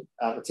connection.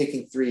 We're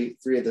taking three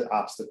of the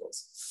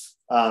obstacles.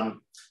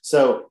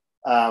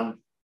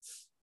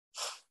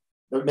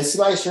 The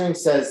Mesilah Yesharim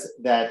says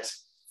that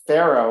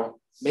Pharaoh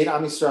made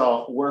Am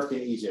Yisrael work in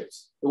Egypt.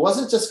 It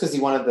wasn't just because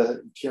he wanted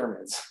the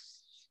pyramids.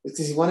 It's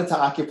because he wanted to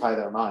occupy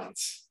their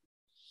minds.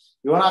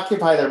 He wanted to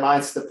occupy their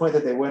minds to the point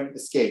that they wouldn't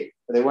escape,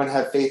 or they wouldn't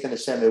have faith in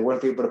Hashem. They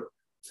wouldn't be able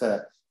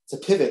to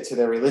pivot to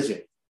their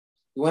religion.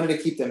 He wanted to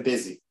keep them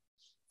busy.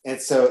 And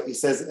so he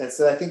says, and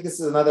so I think this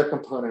is another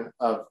component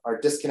of our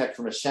disconnect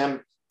from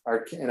Hashem,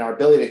 and our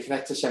ability to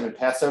connect to Hashem in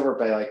Passover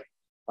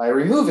by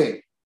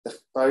removing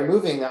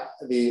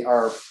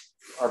our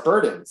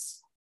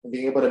burdens and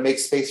being able to make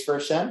space for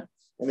Hashem.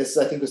 And this,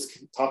 I think, was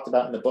talked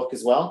about in the book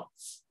as well,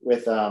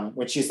 with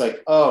when she's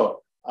like,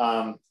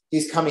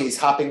 he's coming, he's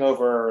hopping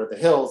over the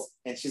hills,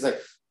 and she's like,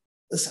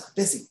 listen, I'm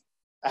busy.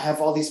 I have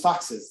all these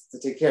foxes to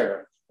take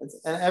care of.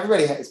 And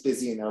everybody is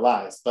busy in their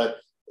lives, but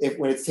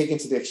when it's taken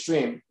to the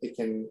extreme, it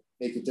can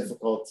make it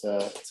difficult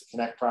to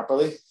connect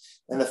properly.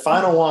 And the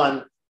final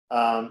one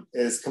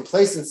is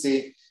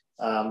complacency,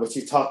 which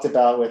you talked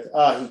about with,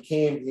 he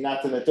came, he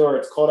knocked on the door,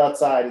 it's cold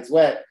outside, it's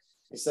wet.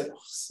 He's like,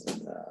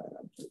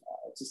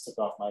 I just took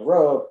off my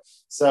robe.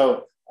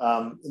 So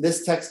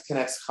this text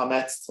connects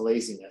chametz to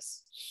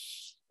laziness.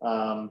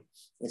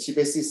 And she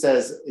basically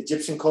says,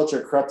 Egyptian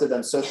culture corrupted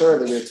them so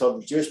thoroughly, we were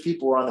told the Jewish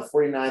people were on the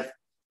 49th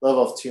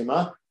level of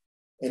Tumah.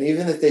 And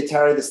even if they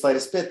tarried the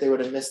slightest bit, they would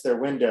have missed their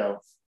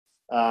window.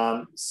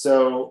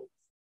 So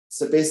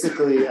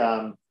basically,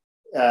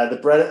 the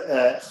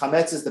bread,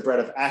 chametz is the bread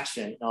of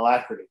action and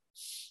alacrity.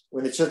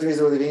 When the children of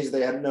Israel were leaving Egypt,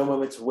 they had no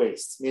moment to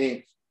waste.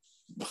 Meaning,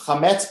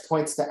 chametz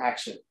points to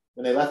action.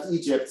 When they left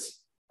Egypt,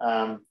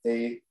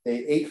 they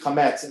ate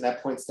chametz, and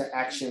that points to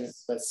action,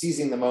 but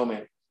seizing the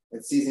moment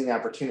and seizing the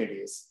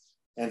opportunities.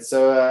 And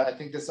so I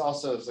think this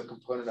also is a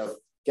component of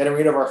getting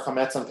rid of our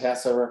chametz on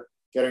Passover,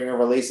 getting rid of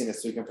our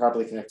laziness so we can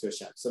properly connect to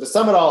Hashem. So to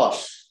sum it all up,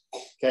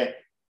 okay,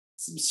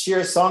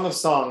 Song of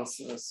Songs.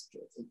 Let's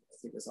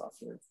take this off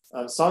here.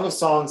 Song of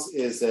Songs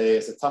is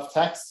a tough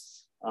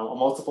text on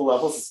multiple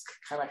levels. It's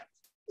kind of,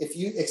 if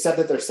you accept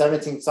that there's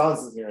 17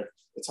 songs in here,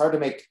 it's hard to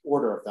make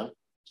order of them.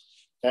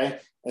 Okay,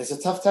 and it's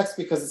a tough text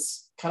because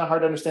it's kind of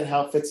hard to understand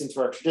how it fits into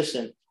our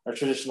tradition, our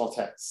traditional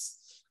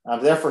texts.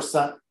 Therefore,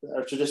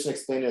 our tradition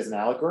explained it as an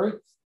allegory.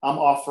 I'm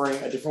offering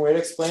a different way to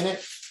explain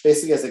it,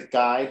 basically as a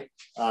guide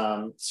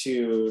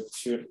to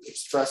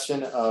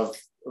expression of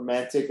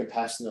romantic and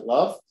passionate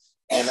love,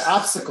 and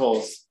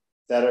obstacles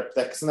that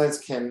sometimes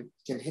can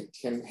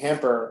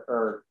hamper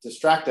or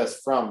distract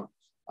us from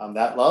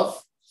that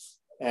love.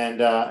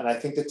 And I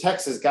think the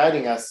text is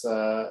guiding us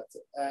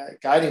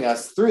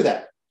through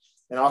that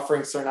and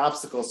offering certain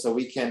obstacles so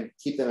we can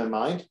keep them in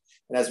mind.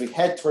 And as we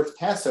head towards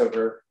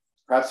Passover,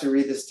 perhaps we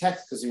read this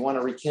text because we want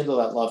to rekindle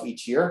that love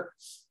each year.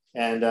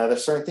 And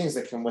there's certain things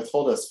that can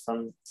withhold us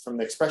from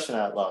the expression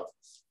of that love.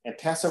 And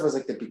Passover is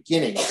like the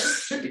beginning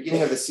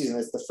of the season.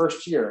 It's the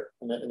first year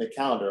in the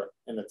calendar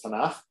in the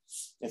Tanach.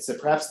 And so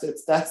perhaps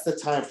that's the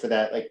time for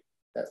that, like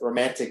that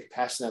romantic,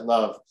 passionate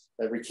love,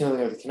 that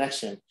rekindling of the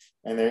connection.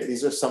 And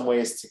these are some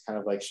ways to kind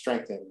of like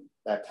strengthen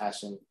that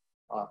passion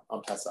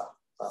on Pesach.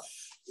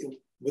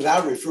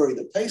 Without referring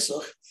to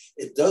Pesach,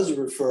 it does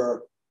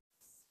refer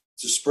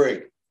to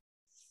spring.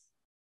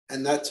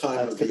 And that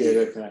time could be a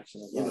good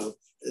connection as well. You know,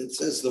 it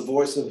says the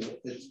voice of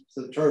it's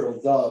the turtle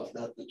dove,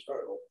 not the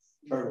turtle.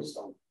 Turtles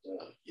don't,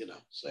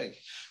 sing.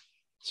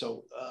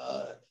 So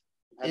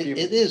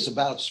it is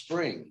about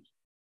spring,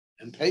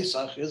 and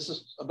Pesach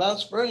is about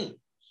spring,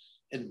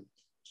 and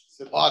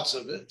parts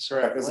of it.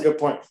 Correct. That's a good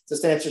point.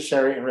 Just to answer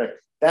Sherry and Rick,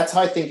 that's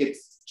how I think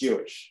it's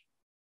Jewish,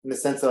 in the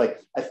sense of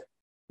like,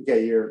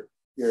 okay, you're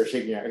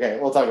shaking your head. Okay,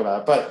 we'll talk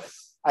about it, but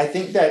I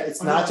think that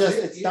it's not just.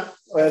 It's not.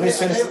 Let me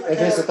finish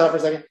the thought for a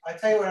second. I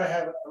tell you what I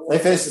have. Let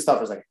me finish this thought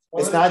for a second.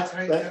 Well, it's not.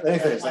 Let me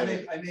finish. I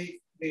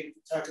may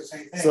talk the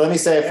same thing. So let me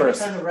say it first.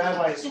 Every time the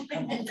rabbis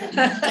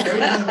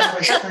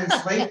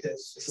translate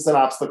this. This is an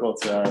obstacle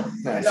to our.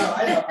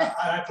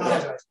 I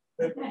apologize.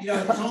 But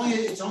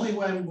it's only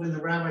when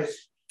the rabbis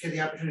get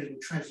the opportunity to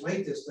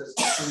translate this does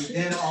we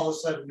then all of a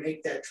sudden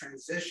make that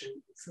transition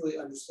to truly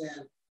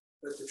understand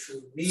what the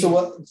true meaning. So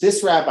what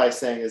this rabbi is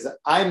saying is that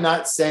I'm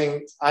not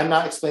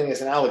explaining this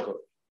as an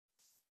allegory.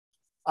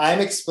 I'm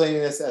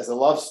explaining this as a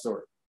love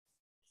story.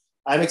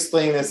 I'm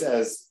explaining this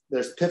as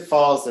there's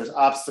pitfalls, there's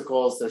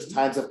obstacles, there's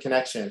times of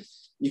connection.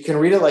 You can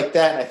read it like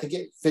that, and I think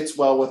it fits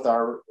well with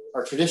our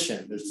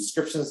tradition. There's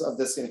descriptions of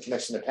this in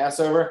connection to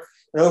Passover.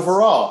 And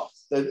overall,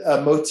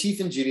 the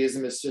motif in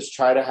Judaism is just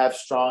try to have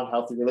strong,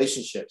 healthy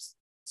relationships.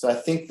 So I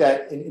think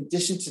that in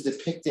addition to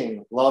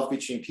depicting love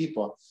between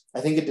people, I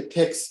think it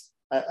depicts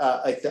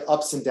like the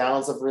ups and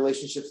downs of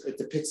relationships. It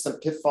depicts some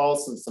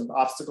pitfalls and some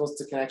obstacles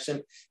to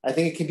connection. I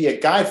think it can be a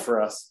guide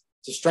for us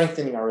to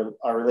strengthening our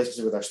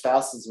relationship with our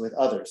spouses and with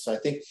others. So I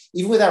think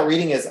even without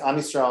reading as Am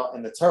Yisrael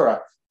and the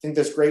Torah, I think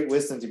there's great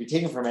wisdom to be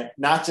taken from it,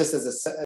 not just as a